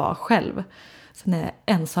bara få vara själv. Sen är jag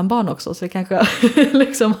ensambarn också, så det kanske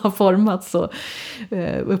liksom har formats och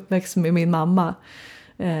uppväxt med min mamma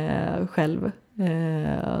själv.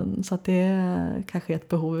 Så att det kanske är ett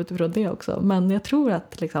behov utifrån det också. Men jag tror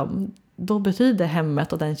att liksom, då betyder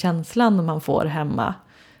hemmet och den känslan man får hemma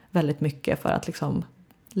väldigt mycket för att liksom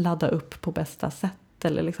ladda upp på bästa sätt.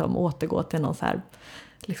 Eller liksom återgå till någon så här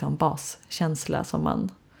liksom baskänsla som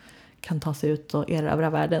man kan ta sig ut och erövra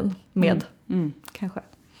världen med. Kanske.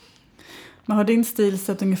 Men har din stil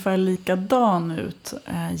sett ungefär likadan ut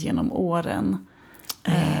genom åren?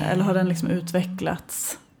 Eller har den liksom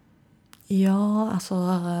utvecklats? Ja, alltså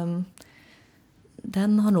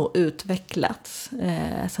den har nog utvecklats.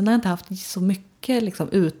 Sen har jag inte haft så mycket liksom,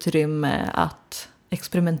 utrymme att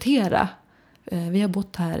experimentera. Vi har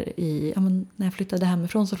bott här när jag flyttade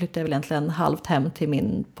hemifrån så flyttade jag väl egentligen halvt hem till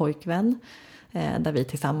min pojkvän. Där vi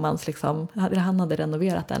tillsammans liksom, han hade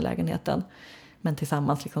renoverat den lägenheten. Men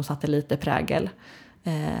tillsammans liksom satte lite prägel.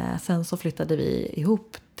 Sen så flyttade vi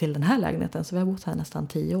ihop till den här lägenheten. Så vi har bott här nästan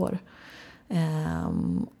 10 år.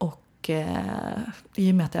 Och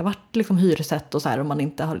i och med att det har varit liksom hyresrätt och så här. Och man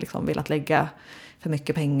inte har liksom velat lägga för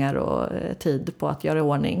mycket pengar och tid på att göra i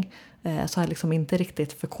ordning. Så har jag liksom inte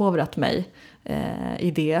riktigt förkovrat mig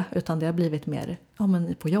i det. Utan det har blivit mer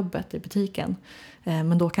på jobbet, i butiken.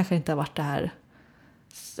 Men då kanske det inte har varit det här.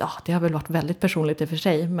 Ja, det har väl varit väldigt personligt i och för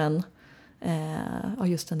sig. Men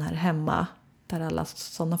just den här hemma. Där alla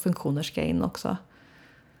sådana funktioner ska in också.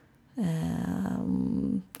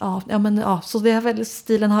 Så det har väl,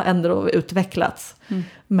 stilen har ändå utvecklats.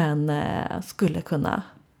 Men skulle kunna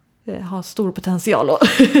ha stor potential att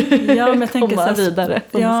men jag tänker komma vidare.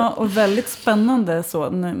 Ja, och väldigt spännande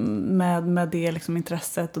så med det liksom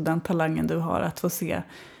intresset och den talangen du har att få se,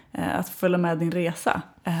 att följa med din resa.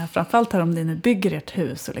 Framförallt här om ni nu bygger ert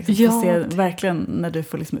hus och liksom få se verkligen när du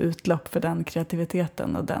får liksom utlopp för den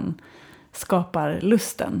kreativiteten och den skapar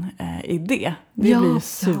lusten i det. Det blir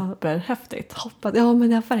superhäftigt. Hoppas,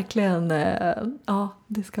 men jag verkligen,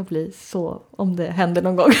 det ska bli så om det händer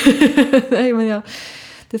någon gång. Nej, men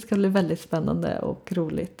det ska bli väldigt spännande och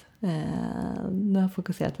roligt. Nu har jag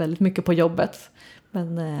fokuserat väldigt mycket på jobbet.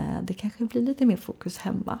 Men det kanske blir lite mer fokus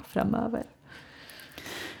hemma framöver.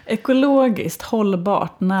 Ekologiskt,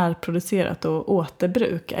 hållbart, närproducerat och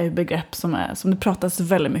återbruk är ju begrepp som det pratas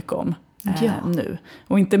väldigt mycket om nu.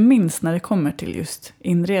 Och inte minst när det kommer till just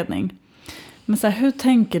inredning. Men så här, hur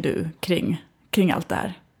tänker du kring allt det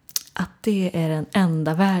här? Att det är den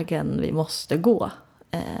enda vägen vi måste gå.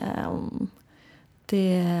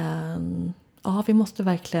 Vi måste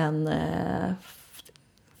verkligen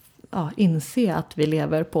inse att vi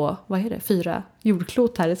lever på 4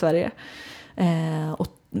 jordklot här i Sverige.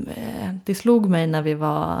 Det slog mig när vi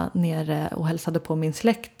var nere och hälsade på min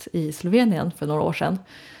släkt i Slovenien för några år sedan.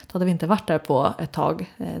 Då hade vi inte varit där på ett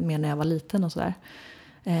tag, mer när jag var liten och sådär.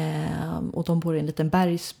 Och de bor i en liten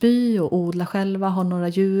bergsby och odlar själva, har några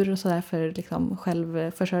djur och sådär för liksom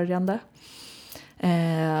självförsörjande.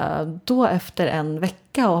 Då efter en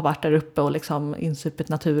vecka och har varit där uppe och liksom insupit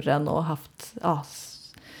naturen och haft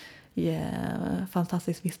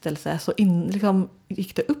fantastisk vistelse, så liksom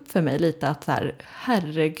gick det upp för mig lite att så här,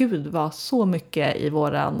 herregud, vad så mycket i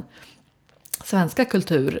våran svenska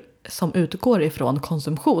kultur som utgår ifrån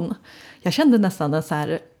konsumtion. Jag kände nästan en så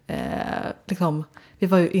här liksom, vi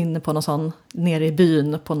var ju inne på någon sån nere i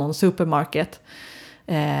byn på någon supermarket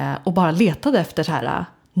och bara letade efter så här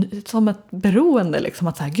som ett beroende liksom,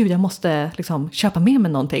 att så här, gud, jag måste liksom köpa med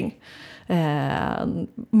mig någonting.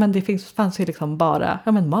 Men det fanns ju liksom bara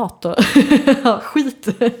mat och skit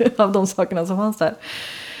av de sakerna som fanns där.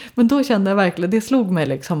 Men då kände jag verkligen, det slog mig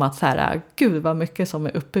liksom att så här, gud vad mycket som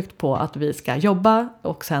är uppbyggt på att vi ska jobba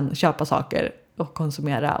och sen köpa saker och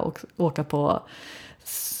konsumera och åka på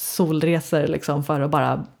solresor liksom för att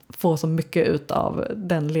bara få så mycket ut av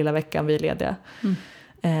den lilla veckan vi är lediga.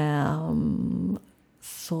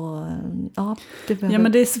 Så det behöver... Ja,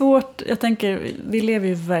 men det är svårt. Jag tänker, vi lever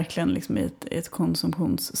ju verkligen liksom i ett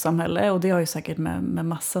konsumtionssamhälle, och det har ju säkert med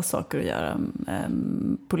massa saker att göra.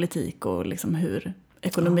 Politik och liksom hur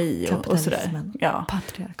ekonomi och sådär. Ja.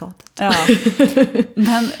 Patriarkatet. Ja.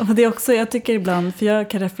 Men det är också, jag tycker ibland, för jag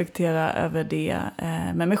kan reflektera över det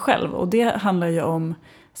med mig själv, och det handlar ju om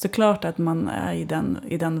såklart att man är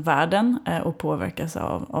i den världen och påverkas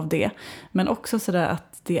av det. Men också sådär att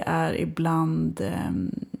det är ibland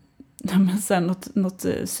så här, något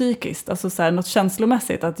psykiskt, alltså så här, något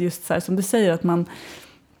känslomässigt. Att just så här, som du säger, att man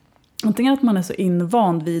antingen att man är så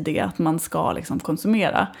invand vid det att man ska liksom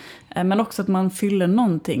konsumera, men också att man fyller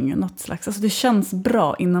någonting, något slags, alltså det känns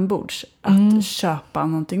bra inombords att köpa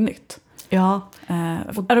någonting nytt. Ja.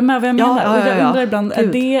 Är du med vad jag menar? Ja. Och jag undrar ibland,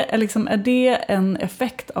 är det en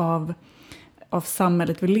effekt av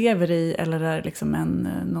samhället vi lever i, eller är det liksom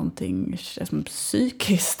någonting som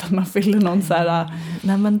psykiskt, att man fyller någon så här...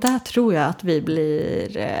 Nej, men där tror jag att vi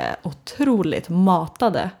blir otroligt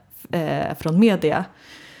matade från media.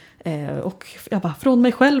 Och jag bara, från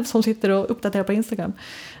mig själv som sitter och uppdaterar på Instagram.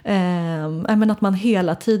 Men att man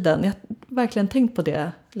hela tiden, jag har verkligen tänkt på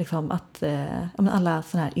det, liksom, att alla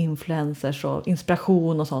såna här influencers och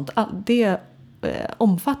inspiration och sånt, det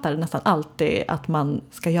omfattar nästan alltid att man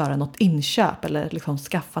ska göra något inköp eller liksom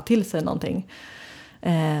skaffa till sig någonting.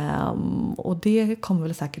 Och det kommer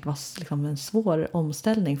väl säkert vara liksom en svår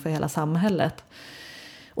omställning för hela samhället.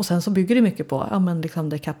 Och sen så bygger det mycket på liksom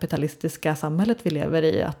det kapitalistiska samhället vi lever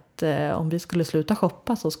i, att om vi skulle sluta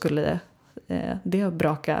shoppa så skulle det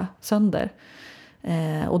braka sönder.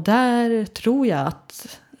 Och där tror jag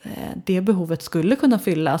att det behovet skulle kunna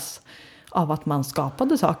fyllas av att man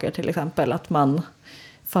skapade saker, till exempel. Att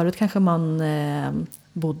förut kanske man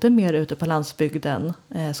bodde mer ute på landsbygden,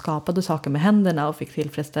 skapade saker med händerna och fick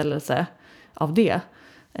tillfredsställelse av det.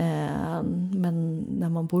 Men när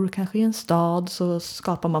man bor kanske i en stad så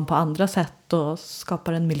skapar man på andra sätt och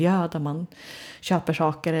skapar en miljö där man köper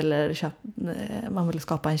saker, eller man vill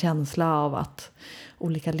skapa en känsla av att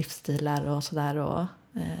olika livsstilar och sådär, och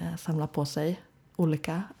samla på sig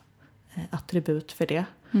olika attribut för det.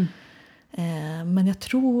 Men jag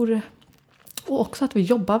tror också att vi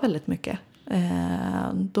jobbar väldigt mycket.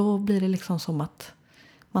 Då blir det liksom som att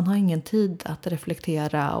man har ingen tid att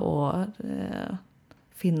reflektera och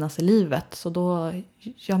finnas i livet. Så då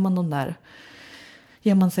ger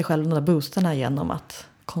man sig själv de där boosterna genom att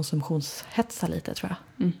konsumtionshetsa lite, tror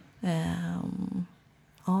jag.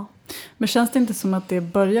 Ja. Men känns det inte som att det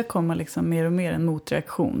börjar komma liksom mer och mer en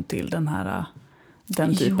motreaktion till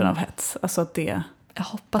den typen av hets? Alltså att det... Jag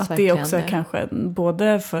hoppas att verkligen det också är kanske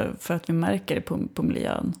både för att vi märker det på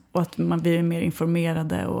miljön, och att man blir mer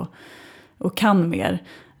informerade och kan mer,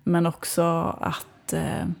 men också att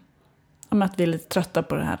vi är lite trötta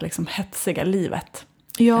på det här liksom hetsiga livet.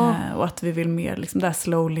 Ja. Och att vi vill mer liksom det här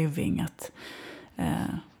slow living, att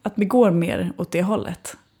att vi går mer åt det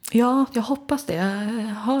hållet. Ja, jag hoppas det. Jag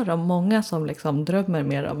hör om många som liksom drömmer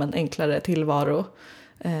mer om en enklare tillvaro.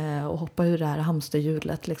 Och hoppa ur det här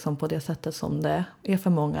hamsterhjulet liksom på det sättet som det är för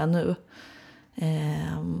många nu.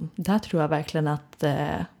 Där tror jag verkligen att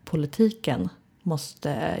politiken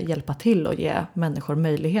måste hjälpa till och ge människor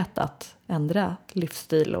möjlighet att ändra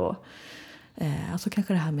livsstil. Och, alltså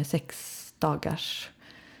kanske det här med 6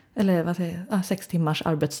 timmars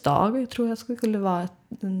arbetsdag tror jag skulle vara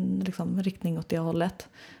en liksom, riktning åt det hållet.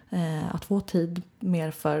 Att få tid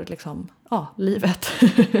mer för liksom, livet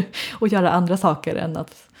och göra andra saker än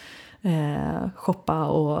att shoppa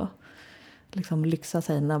och liksom, lyxa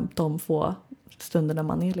sig när de få stunderna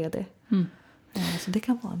man är ledig. Så det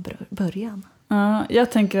kan vara en början. Ja,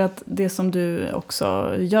 jag tänker att det som du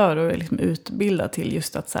också gör och är liksom utbildad till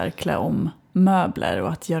just att så här, klä om möbler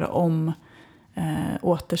och att göra om,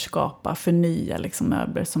 återskapa, förnya liksom,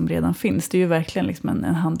 möbler som redan finns. Det är ju verkligen liksom en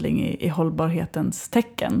handling i hållbarhetens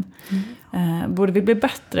tecken. Borde vi bli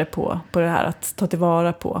bättre på det här att ta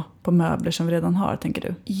tillvara på möbler som vi redan har, tänker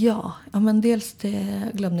du? Ja, men dels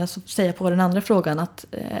det glömde jag säga på den andra frågan att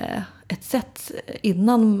ett sätt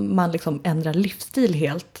innan man liksom ändrar livsstil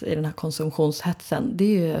helt i den här konsumtionshetsen, det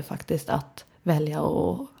är ju faktiskt att välja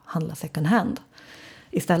att handla second hand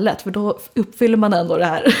istället. För då uppfyller man ändå det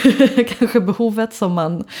här kanske behovet som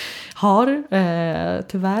man har,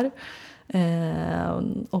 tyvärr.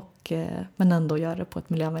 Men ändå gör det på ett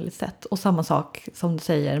miljövänligt sätt. Och samma sak som du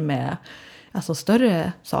säger med alltså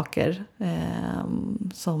större saker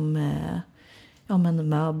som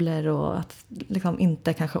möbler och att liksom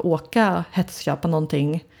inte kanske åka hetsköpa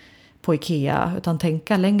någonting på Ikea utan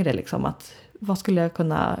tänka längre liksom att vad skulle jag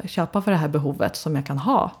kunna köpa för det här behovet som jag kan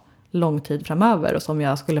ha lång tid framöver och som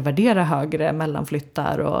jag skulle värdera högre mellan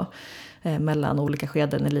flyttar och mellan olika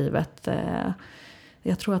skeden i livet.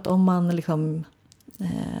 Jag tror att om man liksom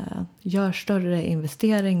gör större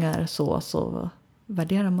investeringar så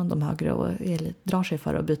värderar man dem högre och drar sig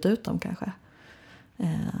för att byta ut dem kanske.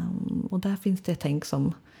 Och där finns det ett tänk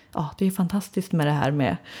som, det är fantastiskt med det här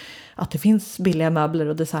med att det finns billiga möbler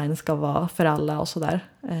och design ska vara för alla och sådär.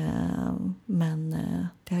 Men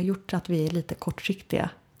det har gjort att vi är lite kortsiktiga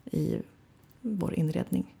i vår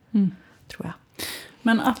inredning, tror jag.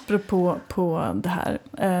 Men apropå på det här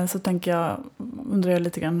så undrar jag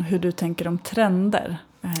lite grann hur du tänker om trender,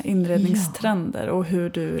 inredningstrender och hur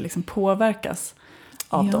du liksom påverkas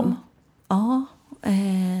av dem. Ja,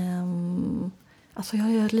 alltså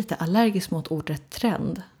jag är lite allergisk mot ordet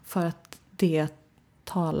trend för att det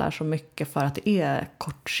talar så mycket för att det är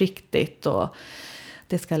kortsiktigt och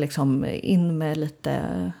det ska liksom in med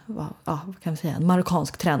lite, vad kan vi säga, en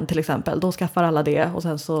marockansk trend till exempel. Då skaffar alla det och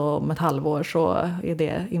sen så om ett halvår så är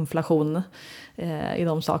det inflation i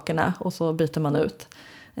de sakerna och så byter man ut.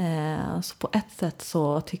 Så på ett sätt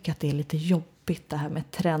så tycker jag att det är lite jobbigt det här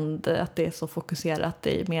med trend, att det är så fokuserat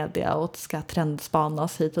i media och ska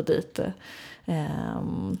trendspanas hit och dit.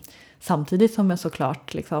 Samtidigt som jag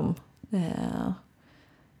såklart liksom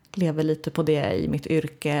lever lite på det i mitt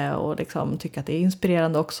yrke och liksom tycker att det är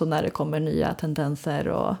inspirerande också när det kommer nya tendenser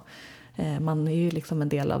och man är ju liksom en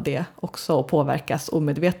del av det också och påverkas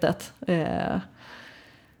omedvetet.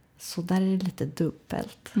 Så där är det lite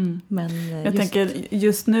dubbelt. Men jag tänker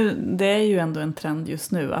just nu, det är ju ändå en trend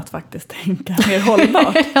just nu att faktiskt tänka mer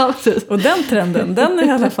hållbart. Ja, precis. Och den trenden, den är i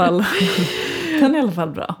alla fall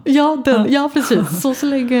bra. Ja, precis. Så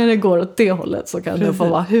länge det går åt det hållet så kan det få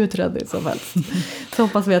vara hur trendigt som helst. Så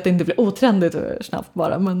hoppas vi att det inte blir otrendigt snabbt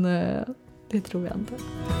bara, men det tror jag inte.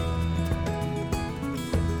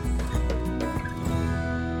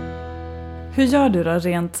 Hur gör du då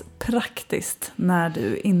rent praktiskt när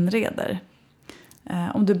du inreder?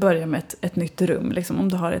 Om du börjar med ett nytt rum, liksom, om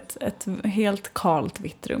du har ett helt kalt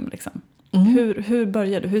vitt rum. Liksom. Hur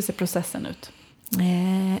börjar du? Hur ser processen ut?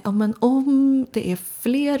 Men om det är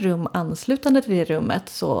fler rum anslutande till det rummet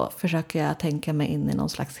så försöker jag tänka mig in i någon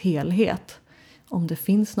slags helhet. Om det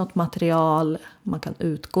finns något material man kan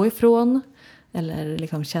utgå ifrån eller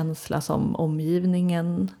liksom känsla som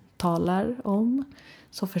omgivningen talar om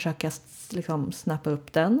så försöker jag liksom snappa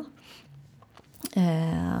upp den.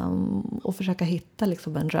 Och försöka hitta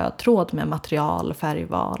liksom en röd tråd med material,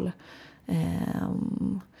 färgval.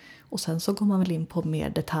 Och sen så går man väl in på mer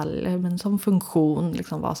detaljer, men som funktion,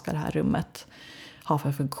 liksom, vad ska det här rummet ha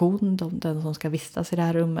för funktion? Den som ska vistas i det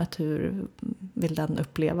här rummet, hur vill den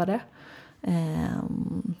uppleva det?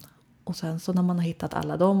 Och sen så när man har hittat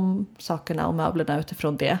alla de sakerna och möblerna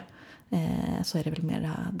utifrån det så är det väl mer de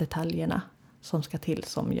här detaljerna som ska till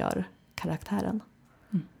som gör karaktären.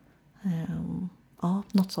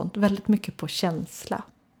 Något sånt. Väldigt mycket på känsla.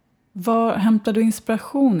 Var hämtar du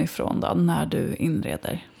inspiration ifrån då när du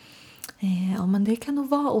inreder? Ja, men det kan nog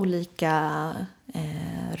vara olika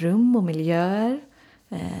rum och miljöer.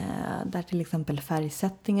 Där till exempel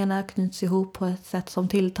färgsättningarna knyts ihop på ett sätt som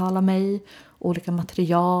tilltalar mig. Olika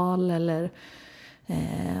material eller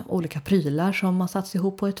olika prylar som har satts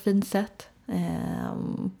ihop på ett fint sätt.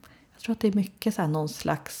 Jag tror att det är mycket så här, någon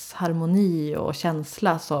slags harmoni och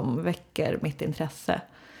känsla som väcker mitt intresse.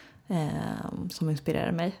 Som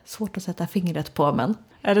inspirerar mig. Svårt att sätta fingret på, men...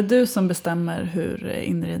 Är det du som bestämmer hur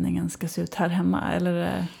inredningen ska se ut här hemma?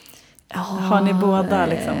 Eller har ni båda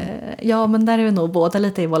liksom? Ja, men där är vi nog båda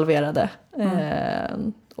lite involverade.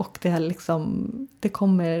 Och det är liksom, det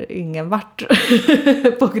kommer ingen vart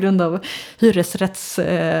på grund av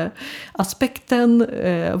hyresrättsaspekten,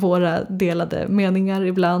 våra delade meningar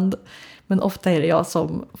ibland. Men ofta är det jag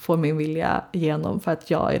som får min vilja igenom för att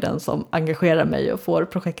jag är den som engagerar mig och får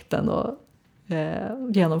projekten att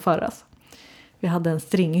genomföras. Vi hade en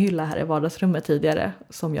stringhylla här i vardagsrummet tidigare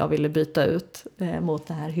som jag ville byta ut mot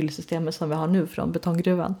det här hyllsystemet som vi har nu från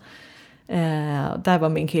betonggruvan. Där var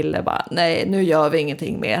min kille bara, nej, nu gör vi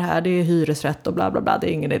ingenting mer här, det är hyresrätt och bla bla bla, det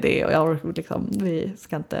är ingen idé och jag liksom, vi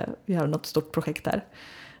ska inte göra något stort projekt där.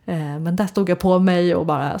 Men där stod jag på mig och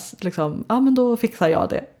bara liksom, ja men då fixar jag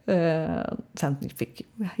det. Sen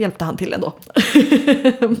hjälpte han till ändå.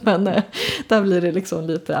 Men där blir det liksom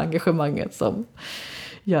lite engagemanget som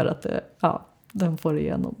gör att den får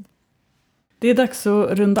igenom. Det är dags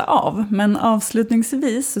att runda av, men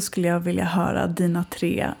avslutningsvis så skulle jag vilja höra dina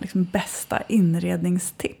 3 liksom, bästa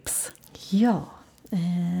inredningstips. Ja,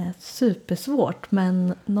 supersvårt,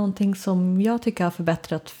 men någonting som jag tycker har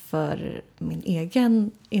förbättrat för min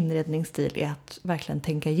egen inredningsstil är att verkligen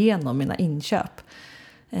tänka igenom mina inköp.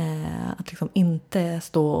 Att liksom inte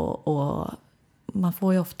stå och... Man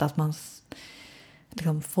får ju ofta att man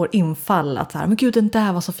liksom får infall att så här, men gud, den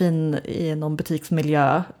där var så fin i någon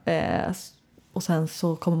butiksmiljö. Och sen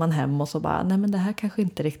så kommer man hem och så bara, nej men det här kanske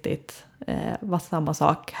inte riktigt var samma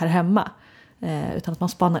sak här hemma. Utan att man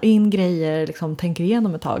spanar in grejer, liksom tänker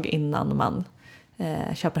igenom ett tag innan man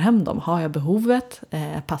köper hem dem. Har jag behovet?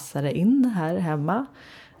 Passar det in här hemma?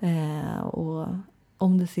 Och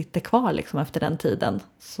om det sitter kvar liksom efter den tiden,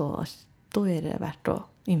 så då är det värt att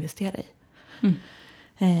investera i.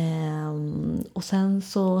 Och sen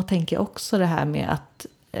så tänker jag också det här med att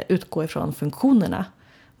utgå ifrån funktionerna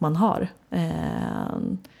man har.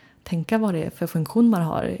 Tänka vad det är för funktion man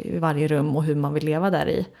har i varje rum och hur man vill leva där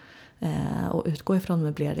i. Och utgå ifrån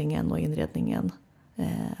möbleringen och inredningen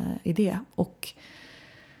i det. Och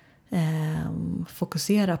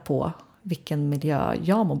fokusera på vilken miljö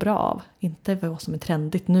jag mår bra av. Inte vad som är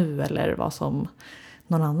trendigt nu eller vad som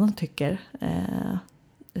någon annan tycker.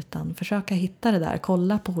 Utan försöka hitta det där.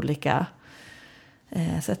 Kolla på olika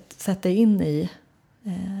sätt dig in i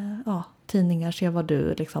tidningar. Se vad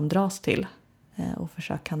du liksom dras till. Och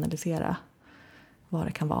försök analysera vad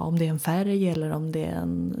det kan vara. Om det är en färg eller om det är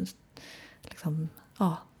en... Liksom,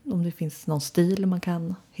 om det finns någon stil man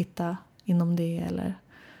kan hitta inom det. Eller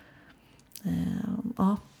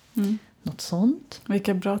något sånt.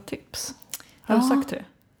 Vilka bra tips. Har du sagt det?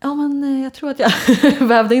 Ja, men jag tror att jag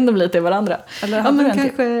vävde in dem lite i varandra. Eller men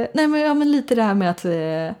kanske, men lite det här med att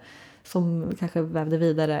som kanske vävde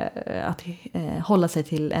vidare att hålla sig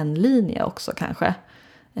till en linje också kanske.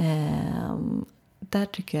 Där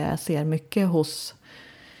tycker jag ser mycket hos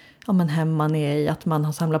hem man är i, att man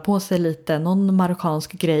har samlat på sig lite någon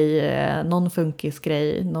marockansk grej, någon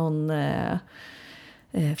funkisgrej, någon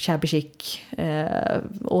shabby chic.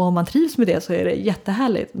 Och om man trivs med det så är det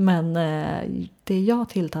jättehärligt. Men det jag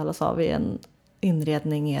tilltalas av i en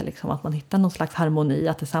inredning är liksom att man hittar någon slags harmoni,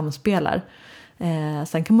 att det samspelar.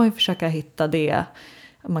 Sen kan man ju försöka hitta det.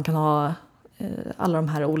 Man kan ha alla de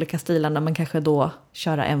här olika stilarna, men kanske då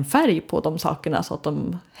köra en färg på de sakerna så att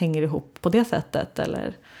de hänger ihop på det sättet.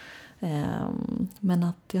 Eller, men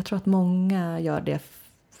att jag tror att många gör det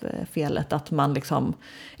felet att man liksom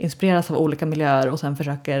inspireras av olika miljöer och sen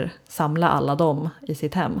försöker samla alla dem i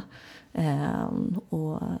sitt hem.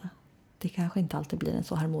 Och det kanske inte alltid blir en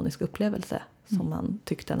så harmonisk upplevelse som man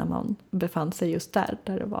tyckte när man befann sig just där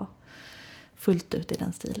det var fullt ut i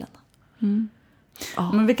den stilen.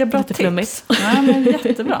 Men vilka bra tips. Ja, men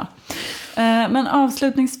jättebra. Men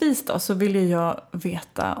avslutningsvis då så vill jag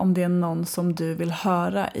veta om det är någon som du vill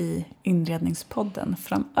höra i inredningspodden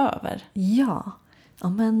framöver. Ja,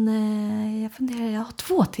 men jag funderar, jag har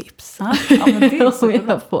 2 tips. Ja, men det är så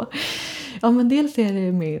bra. Ja, men dels är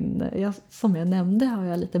det som jag nämnde har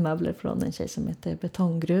jag lite möbler från en tjej som heter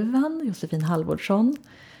Betonggruvan, Josefin Halvårdsson.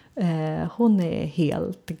 Hon är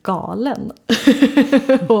helt galen.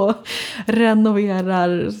 Och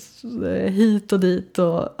renoverar hit och dit.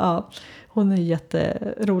 Och, ja, hon är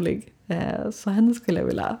jätterolig. Så henne skulle jag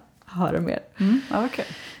vilja höra mer. Ja, okay.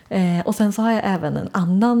 Och sen så har jag även en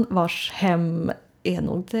annan vars hem är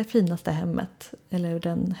nog det finaste hemmet. Eller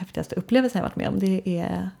den häftigaste upplevelsen jag varit med om. Det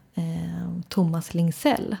är Thomas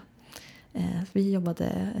Lingsell. Vi jobbade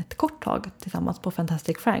ett kort tag tillsammans på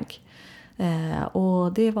Fantastic Frank.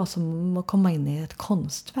 Och det var som att komma in i ett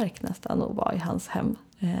konstverk nästan och vara i hans hem.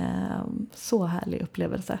 Så härlig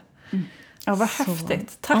upplevelse. Ja, vad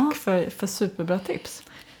häftigt. Tack för superbra tips.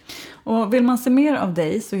 Och vill man se mer av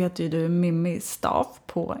dig så heter ju du Mimmi Staff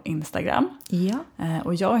på Instagram. Ja.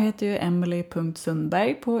 Och jag heter ju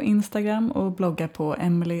emily.sundberg på Instagram och bloggar på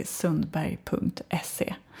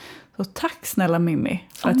emilysundberg.se. Så tack snälla Mimmi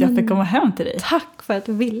för att jag fick komma hem till dig. Tack för att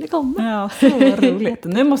du ville komma. Ja, så roligt.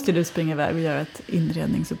 Nu måste du springa iväg och göra ett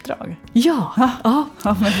inredningsuppdrag. Ja. Ja,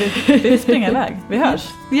 men vi springer iväg. Vi hörs.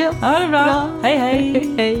 Ja. Ha det bra. Hej,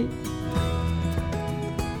 hej. Hej.